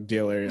common drug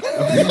dealer.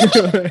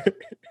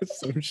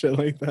 Some shit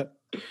like that.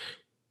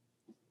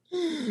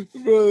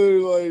 Brother,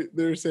 like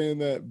they're saying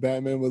that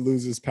Batman would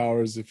lose his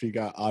powers if he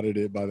got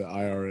audited by the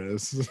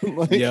IRS.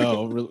 Like,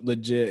 yo,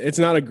 legit. It's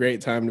not a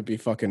great time to be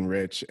fucking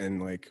rich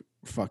and like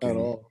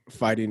fucking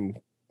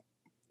fighting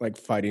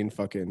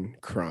fucking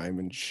crime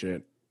and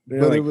shit. They're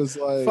but like, it was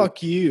like,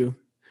 fuck you.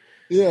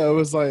 Yeah, it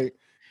was like,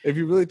 if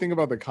you really think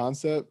about the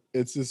concept,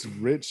 it's this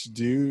rich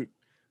dude.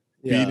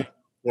 Yeah,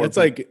 it's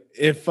like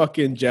if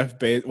fucking Jeff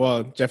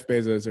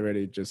Bezos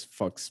already just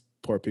fucks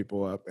poor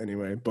people up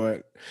anyway,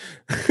 but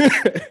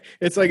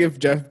it's like if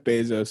Jeff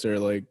Bezos or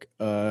like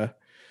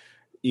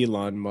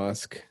Elon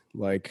Musk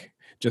like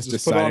just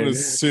decided put on a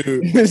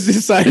suit,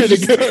 decided to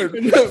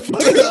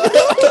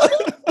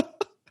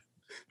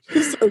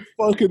start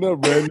fucking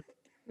up random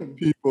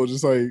people,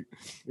 just like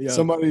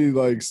somebody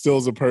like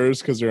steals a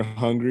purse because they're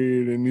hungry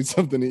and they need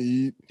something to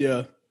eat.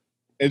 Yeah.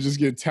 And just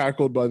get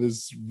tackled by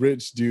this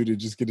rich dude and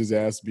just get his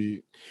ass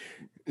beat.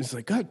 It's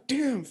like, God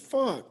damn,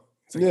 fuck.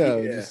 It's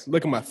like, just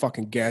look at my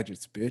fucking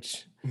gadgets,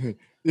 bitch.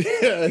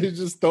 Yeah, he's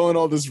just throwing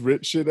all this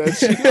rich shit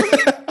at you.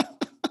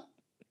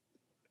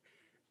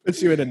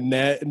 Puts you in a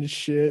net and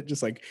shit,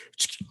 just like,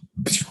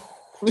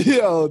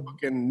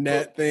 fucking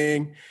net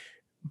thing,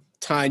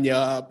 tying you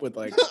up with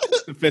like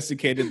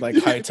sophisticated, like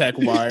high tech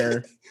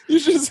wire. You're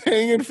just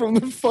hanging from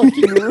the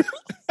fucking roof.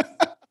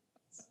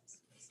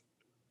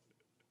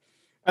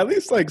 At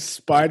least like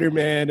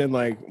Spider-Man and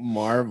like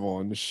Marvel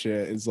and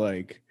shit is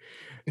like,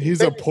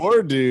 he's a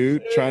poor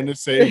dude trying to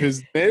save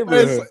his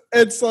neighborhood.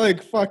 It's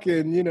like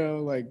fucking, you know,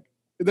 like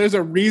there's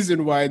a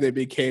reason why they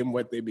became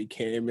what they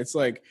became. It's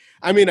like,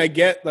 I mean, I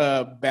get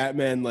the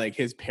Batman, like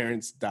his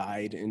parents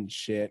died and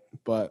shit,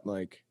 but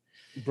like,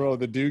 bro,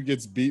 the dude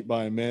gets beat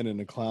by a man in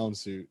a clown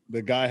suit.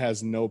 The guy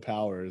has no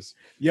powers.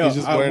 Yo,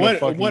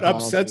 what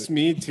upsets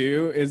me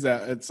too is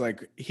that it's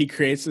like he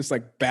creates this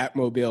like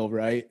Batmobile,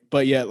 right?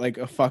 But yet like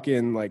a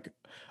fucking like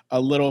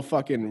a little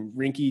fucking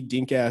rinky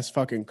dink ass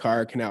fucking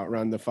car can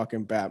outrun the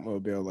fucking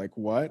Batmobile. Like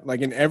what?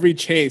 Like in every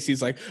chase,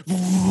 he's like,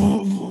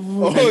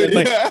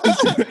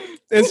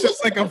 it's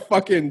just like a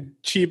fucking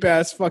cheap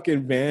ass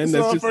fucking van.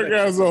 That's just like,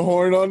 has a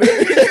horn on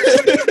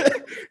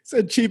it. It's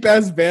a cheap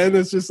ass van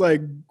that's just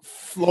like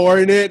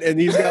flooring it, and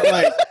he's got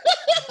like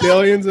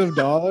billions of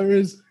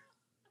dollars.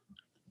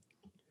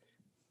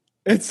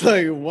 It's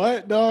like,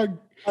 what, dog?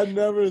 I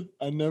never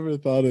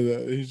thought of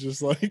that. He's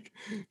just like,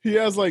 he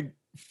has like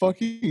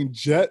fucking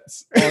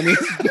jets on his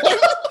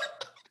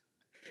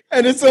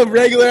And it's a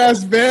regular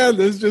ass van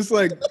that's just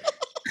like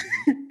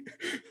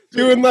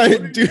doing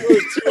like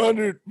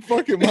 200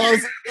 fucking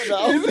miles an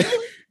hour.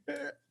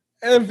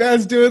 And the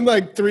van's doing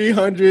like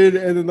 300,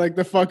 and then like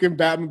the fucking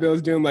Batmobile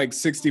is doing like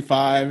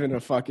 65 in a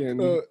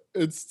fucking.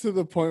 It's to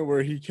the point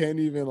where he can't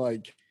even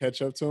like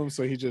catch up to him,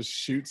 so he just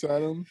shoots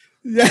at him.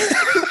 Yeah,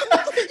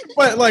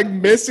 but like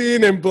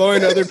missing and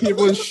blowing other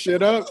people's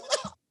shit up.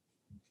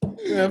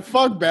 Yeah,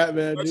 fuck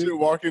Batman, dude. You're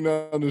walking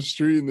down the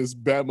street and this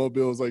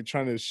Batmobile is like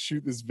trying to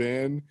shoot this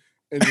van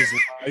and just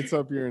lights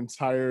up your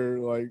entire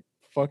like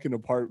fucking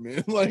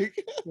apartment, like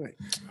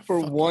for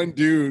one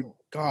dude.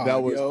 God,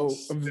 that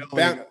was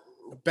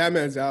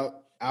Batman's out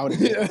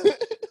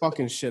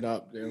fucking shit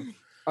up, dude.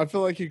 I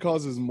feel like he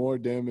causes more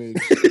damage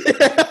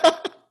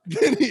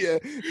than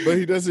but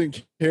he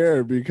doesn't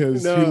care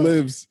because he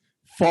lives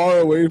far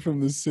away from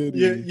the city.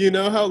 You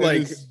know how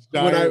like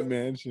giant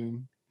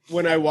mansion.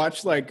 When I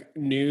watch like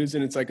news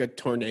and it's like a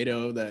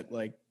tornado that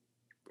like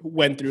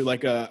went through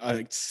like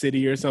a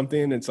city or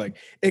something, it's like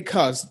it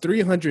caused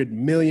 $300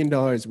 million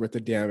worth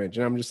of damage,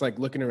 and I'm just like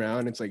looking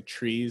around, it's like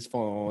trees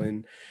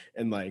falling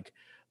and like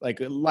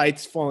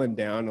lights falling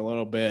down a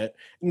little bit,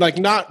 and like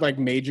not like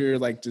major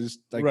like just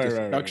like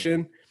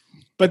destruction. Right.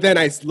 But then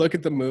I look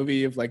at the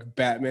movie of like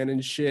Batman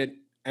and shit,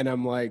 and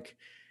I'm like,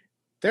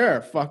 there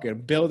are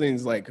fucking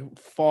buildings like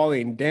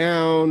falling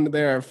down.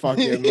 There are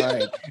fucking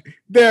like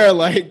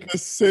the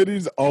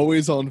city's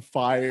always on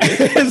fire.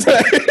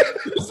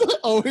 It's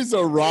always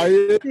a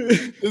riot.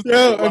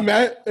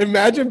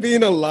 Imagine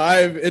being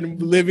alive and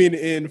living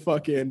in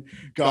fucking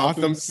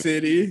Gotham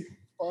City.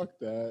 Fuck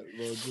that,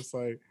 bro. Just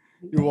like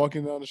you're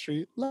walking down the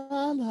street,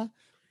 la la.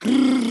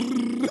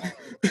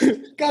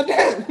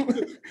 Goddamn.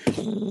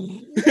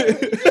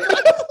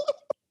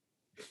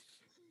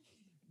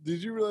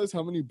 Did you realize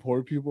how many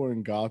poor people are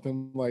in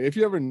Gotham? Like, if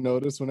you ever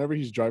notice, whenever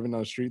he's driving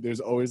down the street,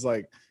 there's always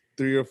like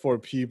 3 or 4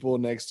 people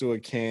next to a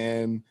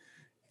can.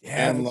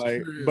 Yeah, and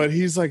like, true. But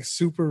he's like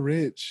super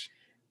rich,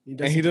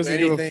 and he doesn't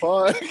give a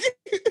fuck.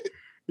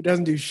 He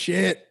doesn't do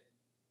shit.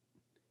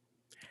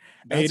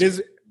 Hey,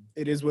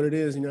 it is what it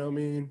is. You know what I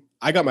mean?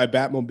 I got my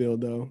Batmobile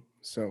though,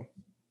 so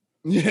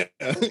yeah.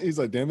 He's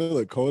like, damn, it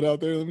look cold out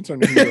there. Let me turn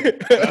the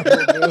heat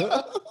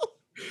up.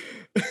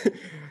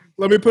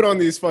 Let me put on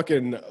these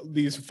fucking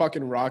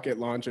rocket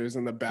launchers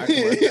in the back of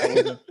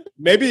my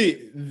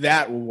maybe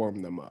that will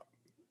warm them up.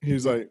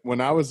 He's like,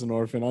 when I was an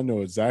orphan, I know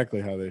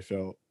exactly how they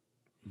felt,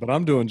 but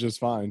I'm doing just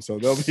fine, so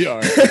they'll be all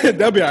right.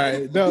 They'll be all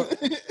right. No,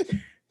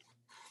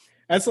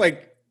 that's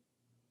like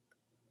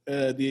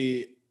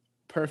the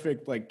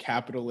perfect like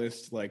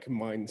capitalist like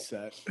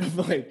mindset of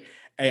like,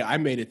 hey, I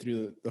made it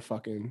through the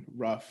fucking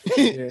rough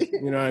shit.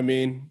 You know what I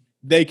mean?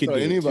 They could do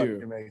anybody it too.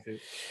 Can make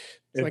it.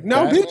 It's like,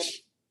 no, bitch.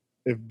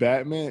 If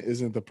Batman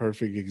isn't the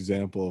perfect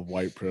example of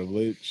white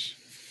privilege,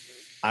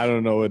 I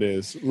don't know what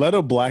is. Let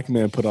a black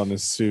man put on a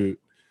suit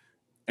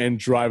and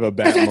drive a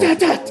Batmobile.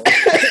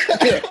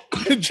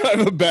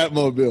 Drive a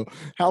Batmobile.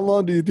 How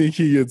long do you think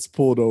he gets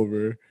pulled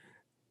over?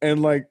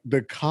 And like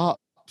the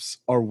cops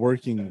are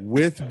working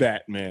with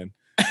Batman.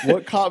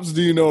 What cops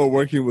do you know are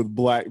working with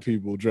black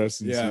people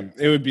dressed in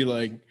suits? It would be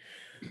like,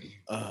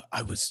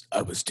 I was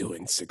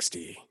doing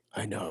 60.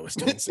 I know I was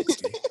doing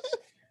 60.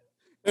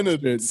 In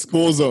a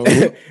school zone.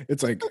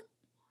 It's like,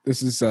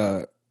 this is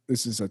a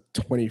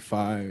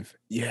 25.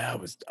 Yeah,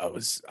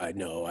 I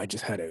know. I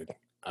just had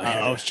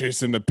I was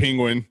chasing the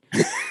penguin,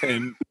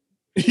 and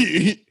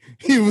he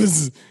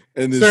was.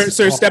 And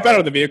sir, step out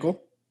of the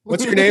vehicle.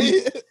 What's your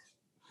name?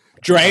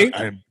 Dre.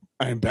 I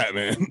am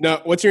Batman.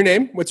 No, what's your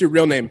name? What's your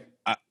real name?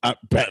 I'm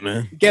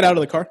Batman. Get out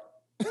of the car.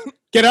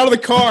 Get out of the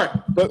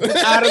car.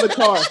 Out of the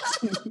car.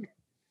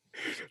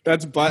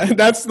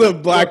 That's the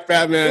black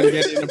Batman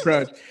getting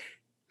approached.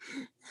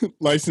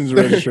 License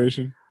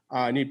registration.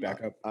 I need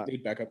backup.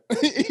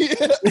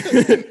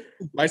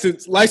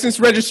 License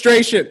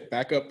registration.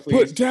 Backup,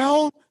 please. Put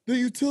down the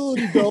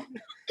utility belt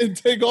and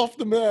take off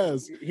the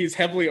mask. He's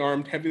heavily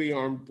armed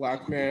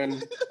black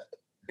man.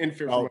 In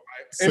fear for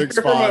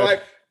my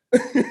life.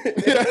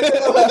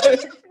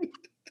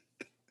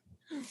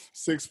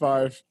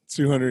 6'5",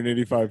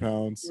 285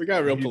 pounds. We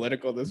got real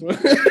political this one.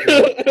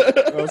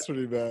 That's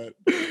pretty bad.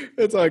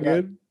 It's all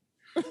good.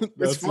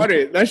 It's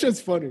funny. That shit's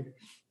funny.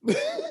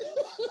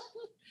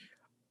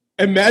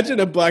 Imagine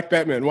a black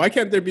Batman. Why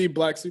can't there be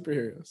black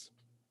superheroes?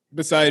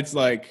 Besides,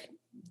 like,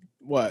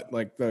 what?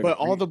 Like but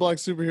all the black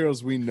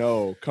superheroes we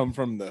know come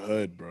from the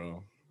hood,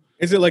 bro.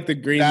 Is it like the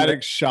Green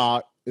Static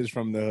Shock is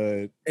from the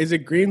hood. Is it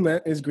Green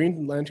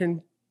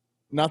Lantern?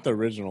 Not the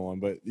original one,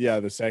 but yeah,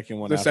 the second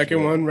one. The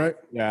second one, right?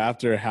 Yeah,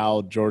 after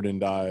Hal Jordan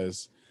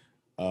dies,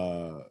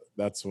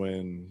 that's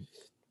when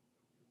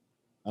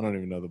I don't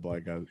even know the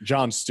black guy.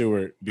 John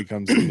Stewart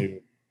becomes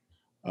the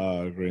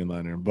new Green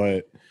Lantern,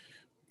 but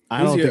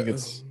I don't think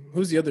it's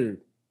who's the other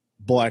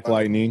Black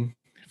Lightning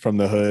from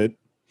the Hood.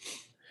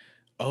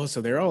 Oh,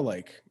 so they're all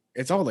like,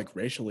 it's all like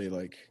racially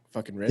like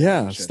fucking written.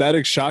 Yeah, and shit.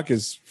 Static Shock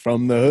is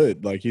from the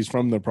Hood. Like he's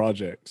from the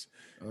projects.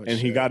 Oh, and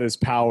he shit. got his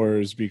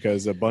powers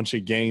because a bunch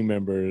of gang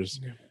members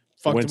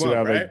Fucked went him to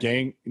up, have right? a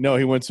gang. No,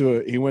 he went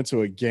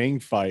to a gang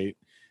fight,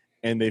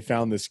 and they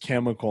found this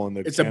chemical in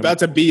the. It's about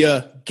to be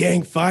a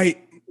gang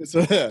fight.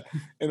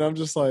 And I'm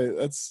just like,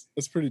 that's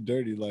pretty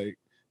dirty. Like,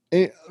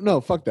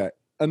 no, fuck that.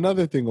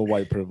 Another thing of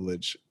white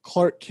privilege.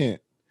 Clark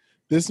Kent.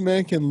 This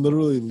man can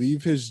literally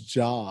leave his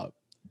job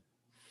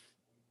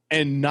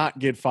and not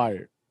get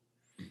fired.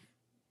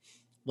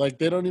 Like,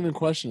 they don't even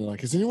question it. Like,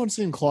 has anyone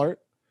seen Clark?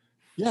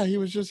 Yeah, he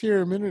was just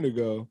here a minute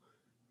ago.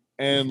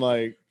 And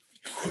like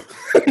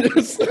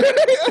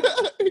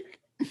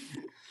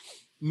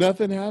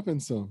nothing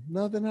happens to him.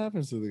 Nothing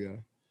happens to the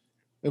guy.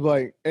 They're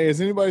like, hey,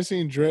 has anybody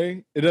seen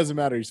Dre? It doesn't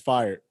matter. He's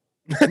fired.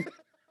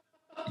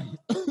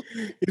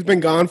 He's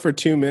been gone for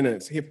 2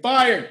 minutes. He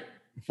fired.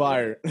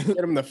 Fired. Get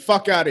him the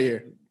fuck out of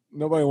here.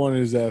 Nobody wanted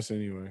his ass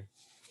anyway.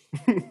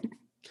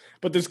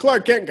 But this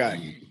Clark Kent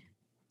guy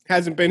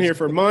hasn't been here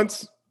for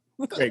months.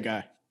 Great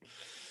guy.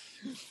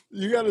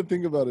 You got to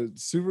think about it.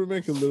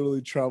 Superman could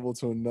literally travel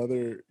to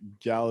another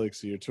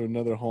galaxy or to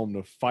another home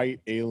to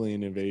fight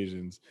alien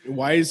invasions.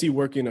 Why is he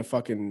working a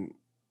fucking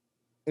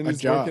and he's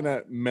job? Working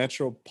at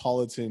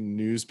Metropolitan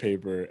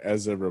newspaper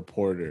as a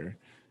reporter,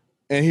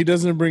 and he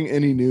doesn't bring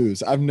any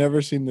news. I've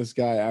never seen this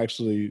guy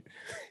actually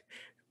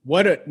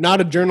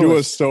not a journalist do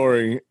a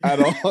story at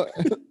all.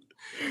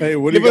 Hey,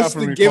 what give do you us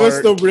got for me, give Clark?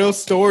 us the real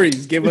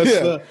stories. Give us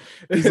the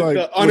like,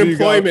 the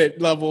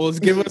unemployment levels.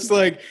 Give us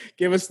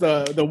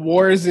the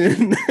wars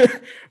in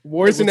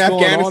wars in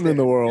Afghanistan. Going on in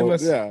the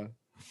world. Yeah,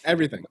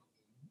 everything.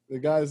 The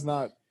guy's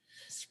not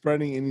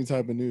spreading any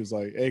type of news.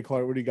 Like, hey,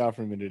 Clark, what do you got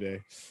for me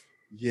today?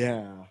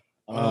 Yeah.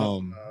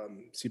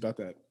 See about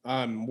that.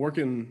 I'm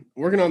working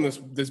on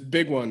this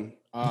big one.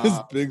 This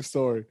big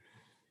story.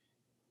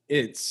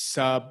 It's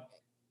about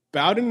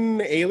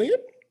an alien.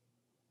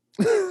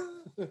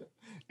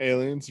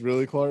 Aliens,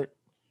 really, Clark?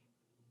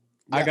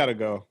 Yeah. I gotta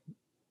go.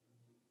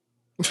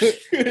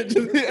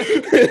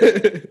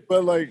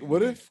 But like,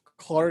 what if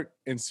Clark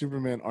and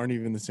Superman aren't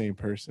even the same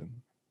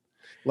person?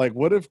 Like,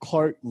 what if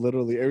Clark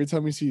literally every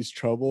time he sees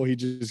trouble, he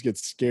just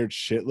gets scared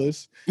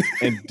shitless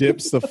and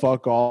dips the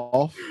fuck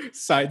off?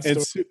 Side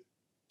story.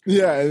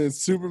 And then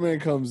Superman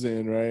comes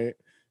in, right?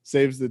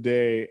 Saves the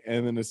day,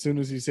 and then as soon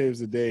as he saves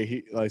the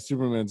day,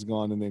 Superman's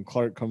gone, and then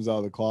Clark comes out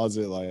of the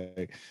closet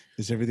like,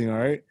 is everything all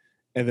right?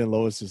 And then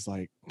Lois is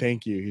like,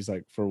 thank you. He's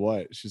like, for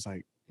what? She's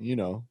like,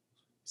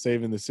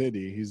 saving the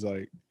city. He's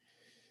like,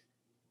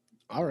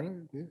 all right.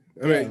 Yeah.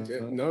 I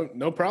mean,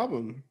 no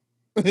problem.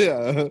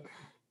 Yeah.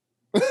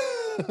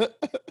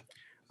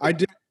 I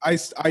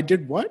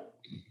did what?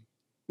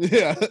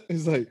 Yeah.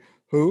 He's like,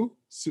 who?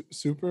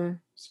 Superman?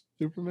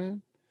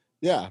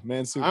 Yeah,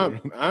 man, super.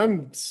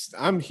 I'm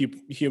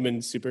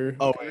human super.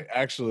 Oh, wait,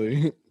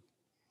 actually.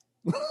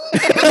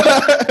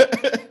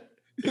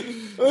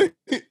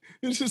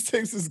 He just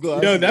takes his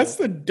glasses. No, that's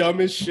the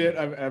dumbest shit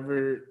I've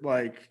ever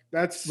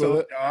that's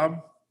so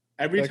dumb.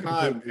 Every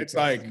time it's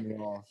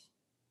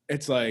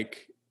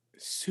like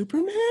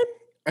Superman,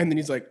 and then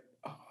he's like,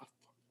 oh,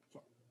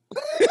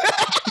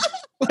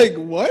 like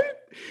what?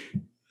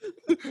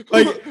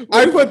 Like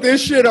I put this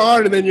shit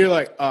on, and then you're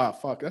like, oh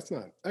fuck, that's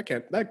not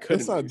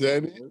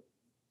Danny,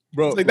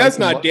 bro. It's like that's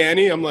not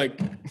Danny. I'm like,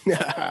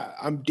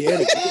 I'm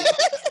Danny.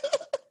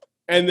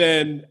 And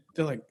then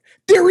they're like,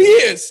 there he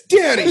is,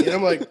 Danny, and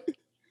I'm like,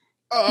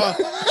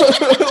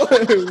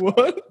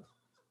 what?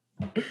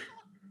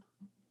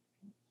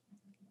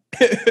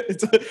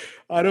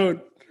 I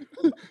don't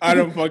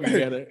fucking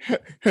get it.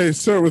 Hey,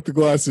 sir, with the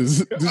glasses.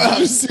 Did you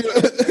just see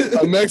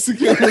a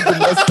Mexican with the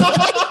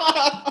mustache?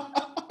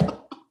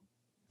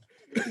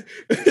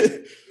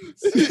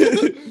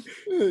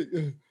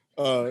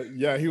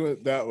 Yeah, he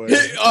went that way.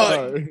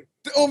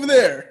 Over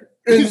there.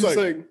 And he's like,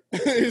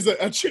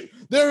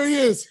 there he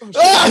is.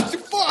 Oh,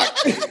 fuck.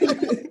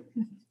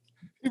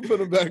 He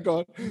put him back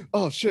on.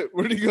 Oh shit,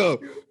 where'd he go?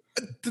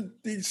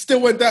 He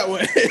still went that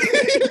way.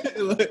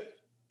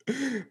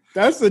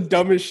 That's the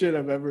dumbest shit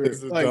I've ever.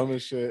 It's the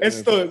dumbest shit.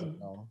 It's the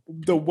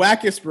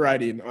wackest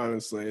writing,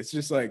 honestly. It's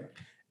just like,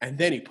 and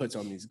then he puts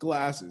on these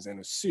glasses and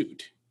a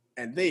suit,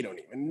 and they don't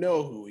even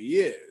know who he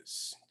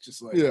is.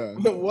 Just like,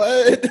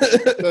 what?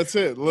 That's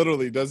it.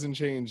 Literally doesn't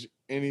change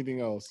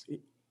anything else.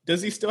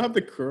 Does he still have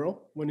the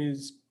curl when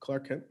he's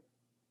Clark Kent?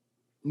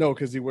 No,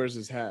 because he wears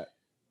his hat.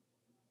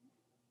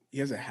 He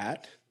has a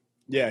hat?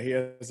 Yeah, he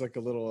has like a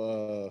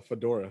little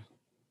fedora.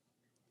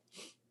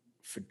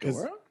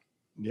 Fedora?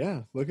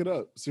 Yeah, look it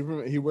up.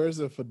 Superman, he wears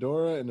a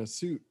fedora and a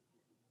suit.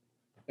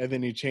 And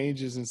then he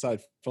changes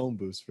inside phone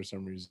booths for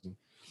some reason.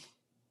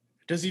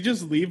 Does he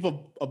just leave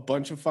a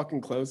bunch of fucking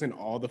clothes in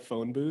all the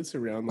phone booths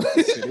around like,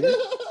 the city?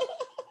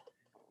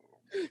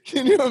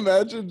 Can you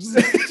imagine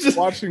just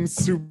watching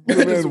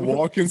Superman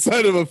walk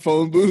inside of a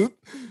phone booth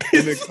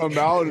and then come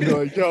out and be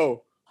like,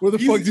 yo, where the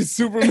fuck did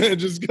Superman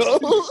just go?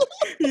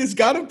 He's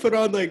got to put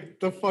on like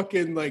the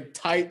fucking like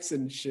tights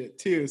and shit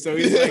too. So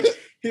he's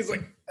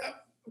like,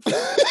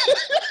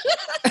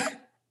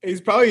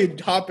 He's probably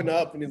hopping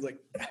up, and he's like,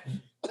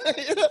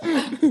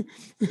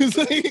 It's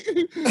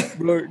like,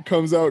 bro, it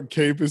comes out,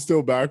 cape is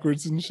still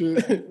backwards and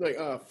shit. like,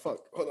 oh fuck,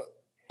 hold on.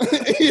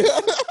 Yeah.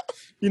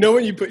 You know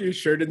when you put your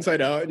shirt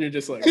inside out, and you're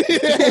just like,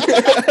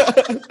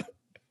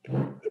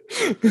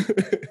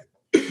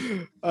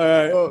 all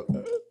right. Well,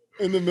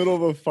 in the middle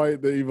of a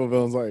fight, the evil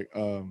villain's like,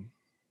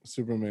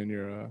 Superman,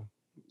 you're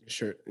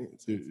Shirt.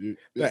 you,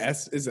 The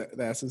S is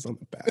the S is on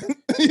the back.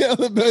 yeah,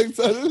 the back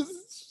side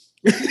is.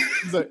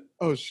 He's like,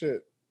 oh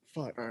shit,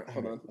 fuck. All right,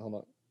 hold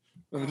on.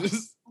 Let me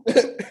just.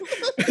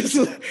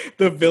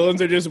 The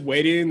villains are just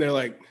waiting. They're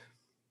like,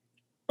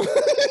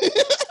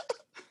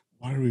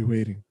 why are we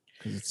waiting?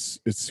 Because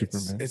it's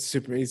Superman. It's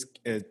Superman.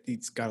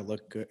 He's got to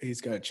look good. He's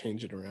got to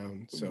change it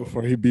around. So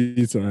before he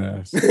beats our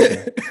ass.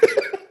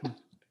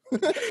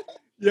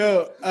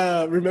 Yo,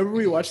 remember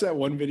we watched that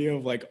one video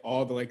of like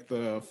all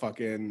the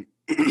fucking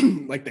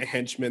like the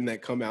henchmen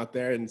that come out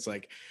there, and it's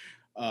like,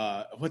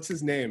 what's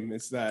his name?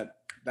 It's that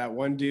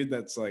one dude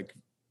that's like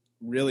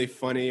really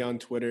funny on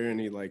Twitter, and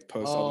he like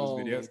posts all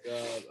those videos. My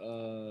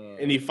God.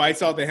 And he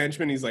fights all the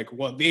henchmen. He's like,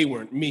 well, they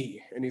weren't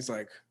me. And he's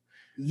like,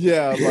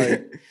 yeah,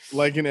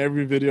 like in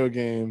every video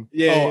game.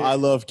 Yeah. Oh, I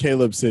love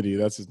Caleb City.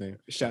 That's his name.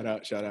 Shout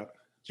out.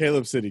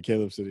 Caleb City.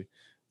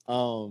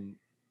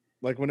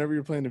 Like whenever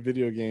you're playing a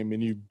video game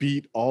and you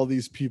beat all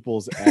these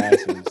people's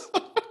asses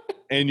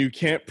and you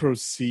can't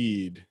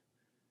proceed,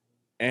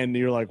 and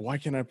you're like, why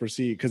can't I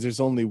proceed? Because there's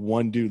only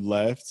one dude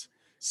left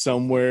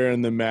somewhere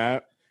in the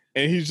map,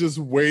 and he's just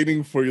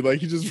waiting for you. Like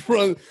he just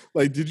runs.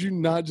 Like, did you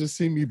not just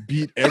see me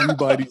beat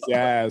everybody's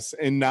ass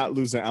and not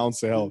lose an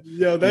ounce of health?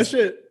 Yo, that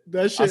shit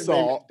made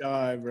me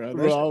die, bro.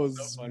 Bro, I was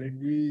so funny.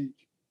 Weak.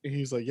 And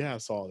he's like, yeah, I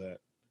saw that,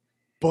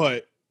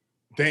 but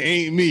they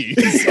ain't me.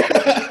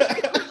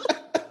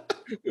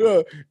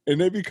 Yeah, and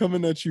they be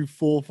coming at you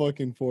full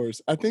fucking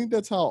force. I think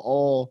that's how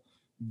all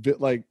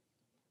like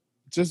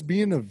just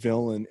being a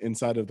villain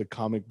inside of the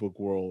comic book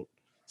world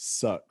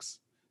sucks.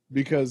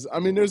 Because I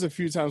mean, there's a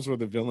few times where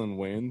the villain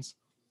wins,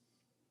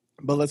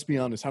 but let's be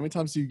honest, how many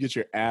times do you get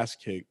your ass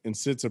kicked and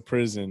sit to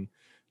prison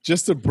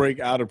just to break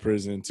out of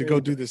prison to go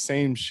do the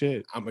same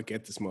shit? I'm gonna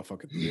get this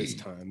motherfucker this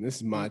time. This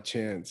is my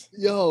chance.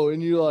 Yo,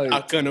 and you like,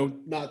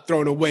 not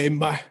throwing away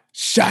my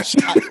shot.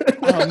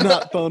 I'm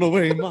not throwing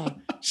away my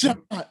shot.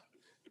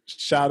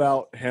 Shout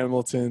out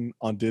Hamilton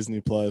on Disney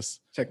Plus.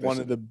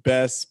 One of the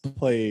best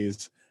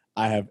plays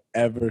I have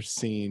ever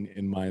seen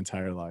in my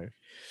entire life.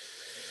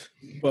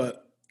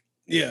 But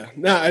yeah,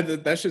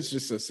 that shit's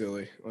just so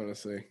silly,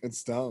 honestly.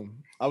 It's dumb.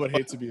 I would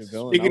hate to be a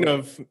villain. Speaking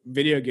of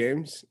video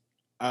games,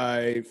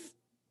 I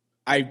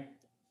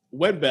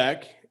went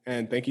back,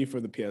 and thank you for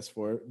the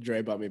PS4.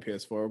 Dre bought me a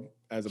PS4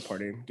 as a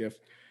parting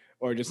gift,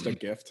 or just a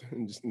gift,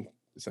 and just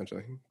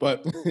essentially.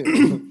 But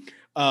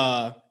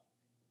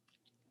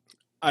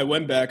I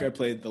went back. I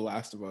played The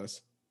Last of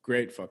Us.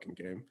 Great fucking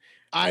game.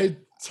 I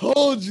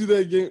told you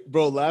that game,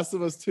 bro. Last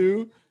of Us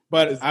 2,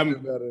 but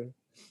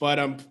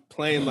I'm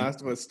playing Last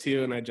of Us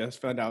 2, and I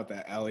just found out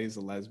that Ellie's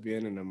a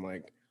lesbian, and I'm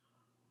like,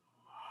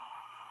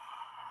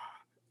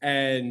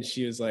 and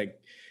she was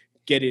like,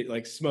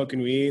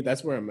 smoking weed.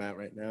 That's where I'm at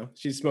right now.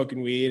 She's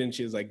smoking weed, and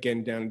she was like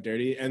getting down and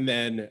dirty, and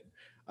then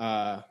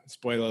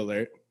spoiler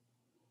alert.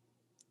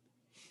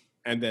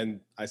 And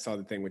then I saw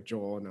the thing with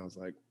Joel, and I was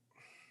like,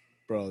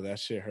 bro, that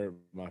shit hurt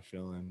my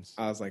feelings.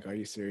 I was like, "Are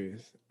you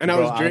serious?" And I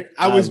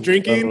was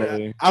drinking,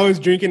 and I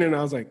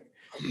was like,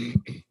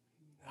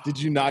 "Did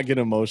you not get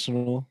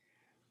emotional?"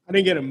 I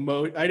didn't get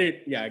emotional. I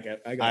did. Yeah,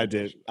 I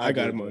did. I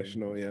got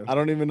emotional. Yeah. I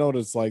don't even know what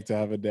it's like to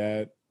have a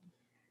dad,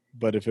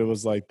 but if it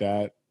was like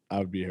that, I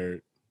would be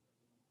hurt.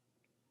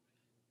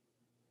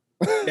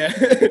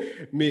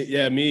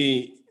 Yeah,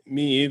 me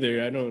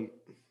either. I don't.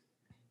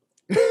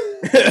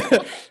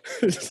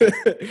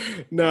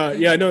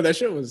 No, that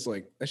shit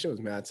was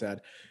mad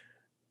sad.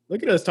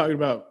 Look at us talking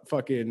about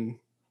fucking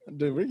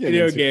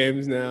video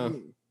games now.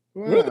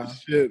 Wow.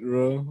 Shit,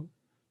 bro.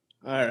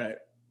 All right.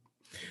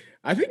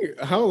 I think,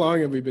 how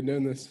long have we been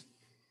doing this?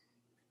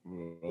 A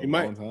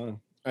long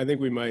time. I think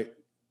we might.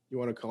 You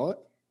want to call it?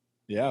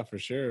 Yeah, for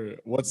sure.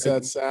 What's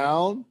that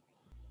sound?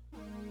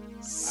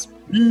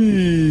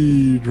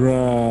 Speed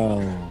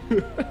round.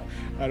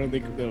 I don't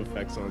think the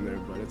effect's on there,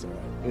 but it's all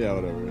right. Yeah,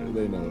 whatever.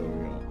 They know where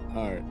we go.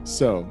 All right.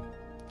 So,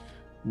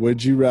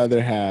 would you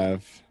rather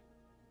have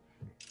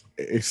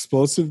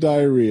explosive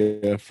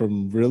diarrhea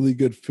from really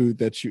good food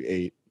that you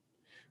ate,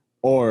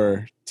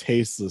 or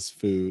tasteless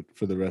food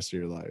for the rest of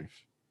your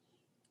life?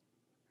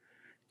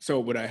 So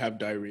would I have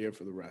diarrhea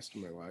for the rest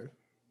of my life?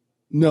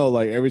 No,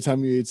 like every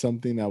time you ate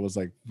something that was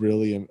like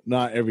really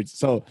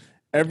so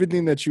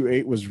everything that you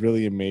ate was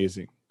really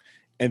amazing,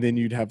 and then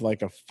you'd have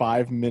like a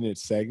 5-minute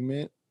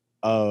segment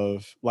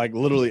of like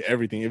literally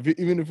everything.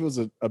 Even if it was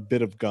a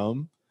bit of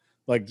gum,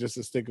 like just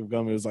a stick of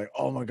gum, it was like,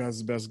 oh my god, it's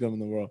the best gum in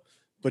the world.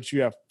 But you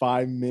have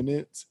 5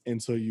 minutes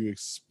until you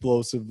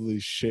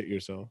explosively shit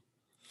yourself.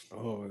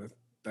 Oh,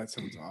 that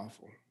sounds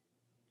awful.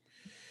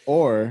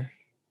 Or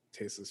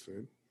tasteless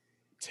food,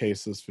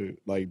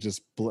 like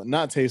just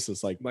not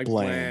tasteless, like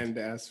bland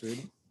ass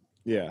food.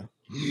 Yeah.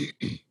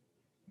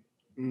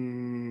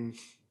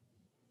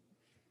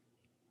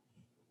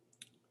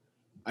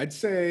 I'd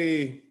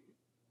say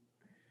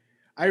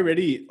I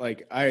already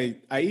like I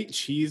eat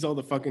cheese all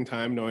the fucking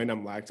time knowing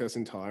I'm lactose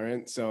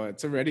intolerant, so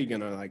it's already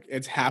gonna like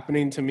it's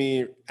happening to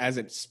me as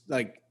it's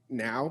like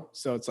now,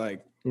 so it's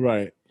like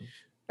Right.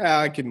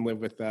 I can live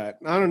with that.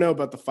 I don't know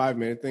about the 5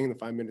 minute thing. The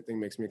 5 minute thing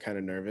makes me kind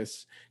of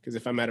nervous because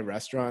if I'm at a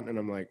restaurant and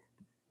I'm like,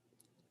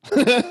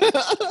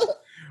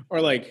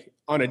 or like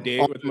on a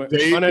date with my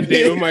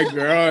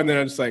girl, and then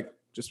I'm just like,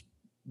 just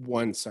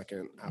 1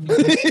 second after,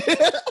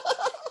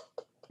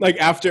 like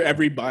after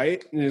every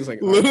bite, and it's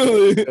like,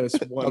 Literally,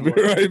 just one I'll be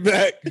more. right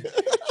back.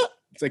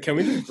 It's like, can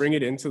we just bring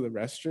it into the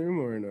restroom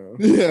or no?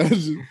 Yeah,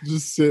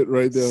 just sit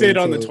right there. Sit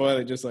on the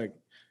toilet, just like,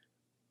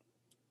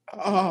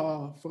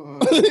 oh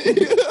fuck.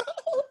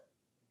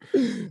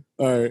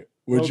 All right.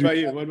 What about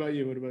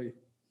you?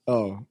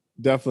 Oh,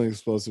 definitely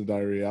explosive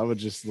diarrhea. I would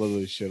just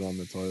literally shit on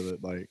the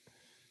toilet, like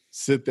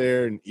sit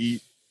there and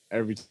eat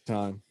every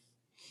time.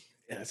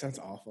 Yeah, that sounds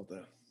awful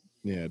though.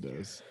 Yeah, it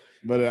does.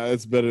 But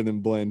it's better than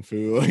bland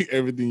food. Like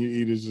everything you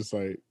eat is just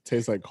like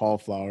tastes like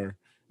cauliflower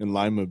and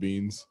lima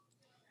beans.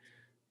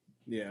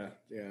 Yeah.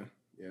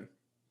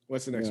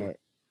 What's the next one?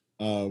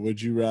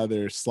 Would you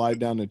rather slide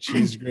down a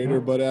cheese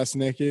grater butt ass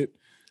naked,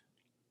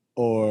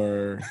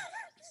 or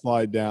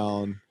slide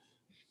down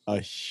a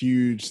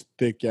huge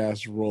thick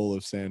ass roll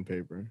of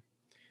sandpaper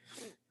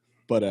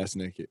butt ass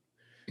naked?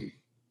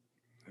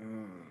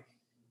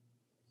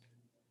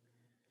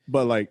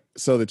 But like,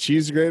 so the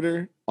cheese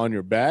grater on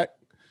your back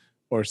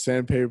or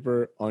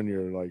sandpaper on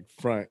your like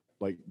front,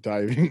 like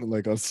diving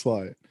like on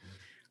slide?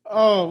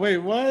 Oh wait,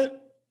 what?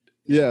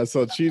 Yeah,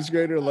 so cheese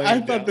grater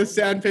I thought the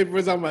sandpaper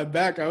was on my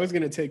back. I was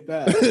gonna take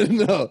that.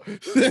 No,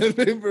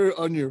 sandpaper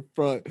on your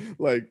front,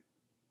 like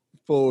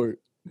forward.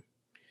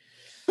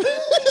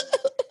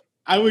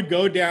 I would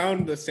go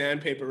down the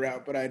sandpaper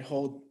route, but I'd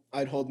hold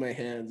my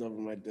hands over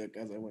my dick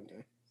as I went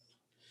down.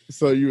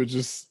 So you would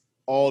just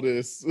all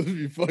this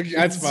be fucking.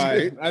 That's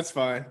fine. That's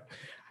fine.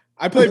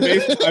 I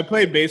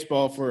played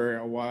baseball for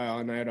a while,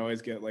 and I'd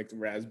always get like the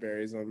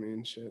raspberries on me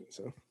and shit.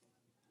 So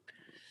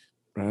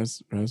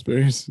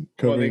raspberries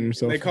covering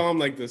yourself. They call them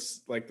like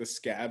this, like the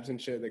scabs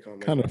and shit. They call them.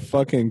 What kind of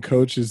fucking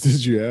coaches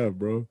did you have,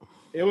 bro?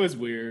 It was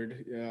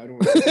weird. Yeah, I don't.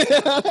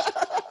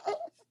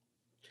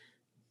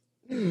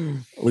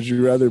 Would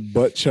you rather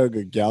butt chug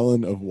a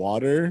gallon of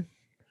water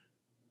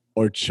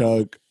or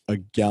chug a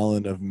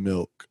gallon of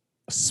milk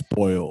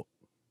spoiled?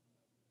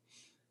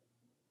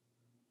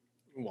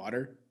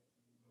 Water.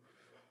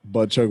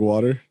 Butt chug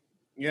water?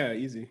 Yeah,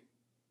 easy.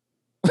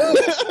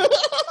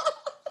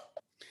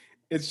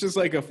 It's just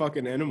like a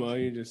fucking enema.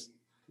 It's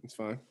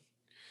fine.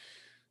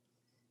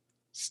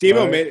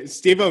 Steve-O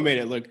made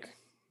it look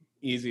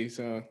easy,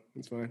 so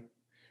it's fine.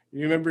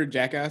 You remember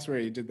Jackass where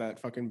he did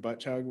that fucking butt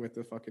chug with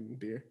the fucking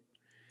beer?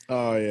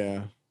 Oh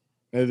yeah.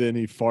 And then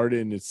he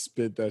farted and it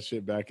spit that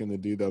shit back in the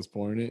dude that was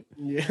pouring it.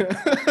 Yeah.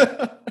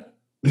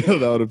 That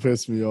would have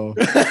pissed me off.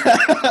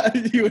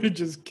 You would have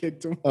just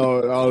kicked him.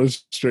 Oh, I would have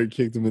straight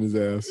kicked him in his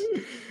ass.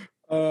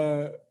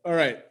 All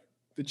right.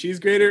 The cheese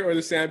grater or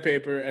the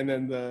sandpaper, and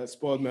then the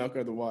spoiled milk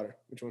or the water?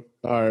 Which one?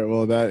 All right.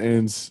 Well, that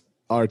ends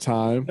our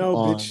time. No,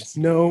 bitch.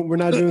 No, we're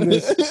not doing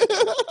this.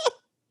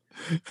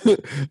 All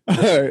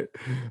right.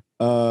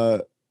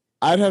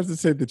 I'd have to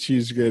take the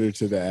cheese grater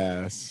to the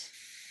ass.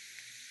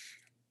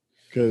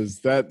 Because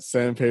that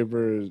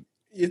sandpaper,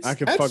 I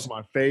could fuck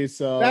my face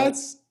up.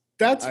 That's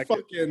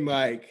fucking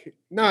like,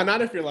 no,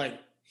 not if you're like.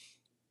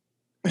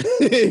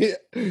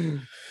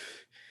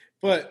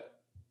 But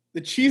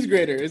the cheese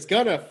grater is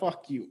gonna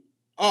fuck you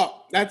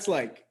up. That's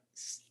like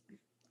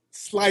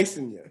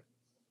slicing you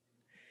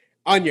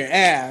on your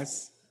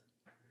ass.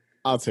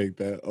 I'll take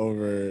that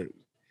over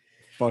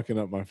fucking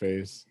up my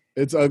face.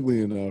 It's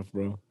ugly enough,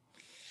 bro.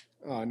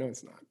 Oh, no,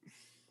 it's not.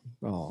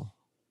 Oh.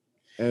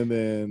 And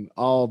then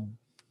I'll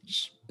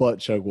butt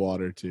chug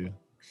water too.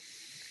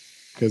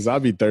 Because I'll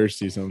be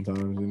thirsty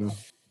sometimes, you know.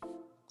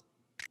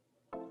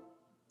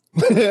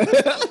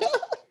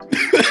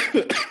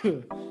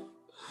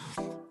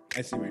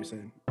 I see what you're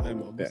saying.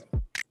 I'm almost.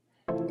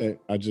 Hey,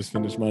 I just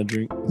finished my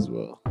drink as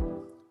well.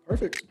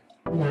 Perfect.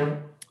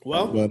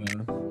 Well,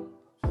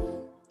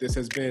 this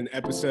has been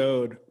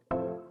episode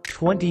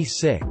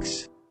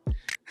 26.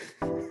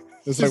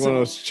 It's like one of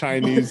those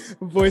Chinese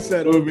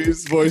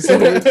voiceovers.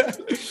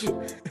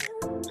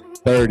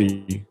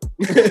 30.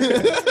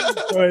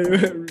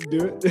 Wait, do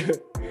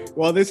it.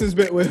 Well, this has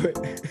been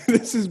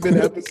this has been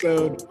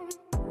episode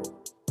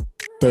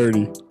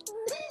 30.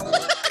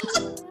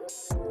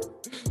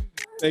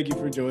 Thank you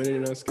for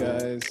joining us,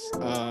 guys.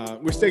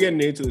 We're still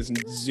getting into this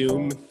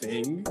Zoom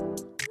thing,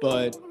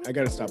 but I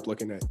gotta stop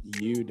looking at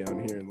you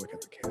down here and look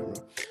at the camera.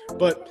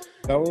 But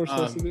is that what we're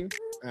supposed to do?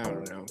 I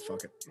don't know.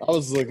 Fuck it. I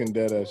was looking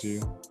dead at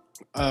you.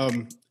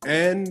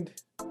 And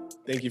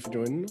thank you for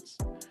joining us.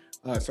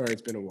 Sorry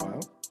it's been a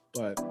while,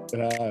 but it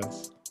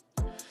has.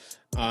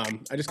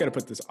 I just gotta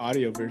put this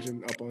audio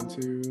version up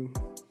onto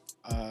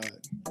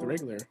the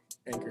regular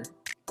Anchor.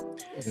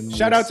 And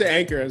Shout out to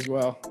Anchor as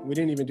well. We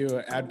didn't even do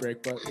an ad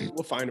break, but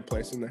we'll find a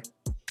place in there.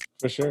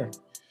 for sure.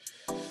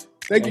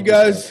 Thank you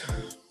guys.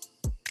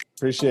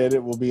 Appreciate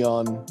it. We'll be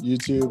on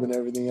YouTube and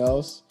everything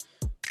else.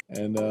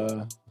 And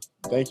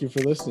thank you for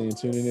listening and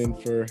tuning in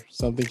for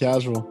Something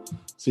Casual.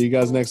 See you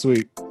guys next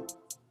week.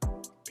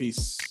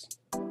 Peace.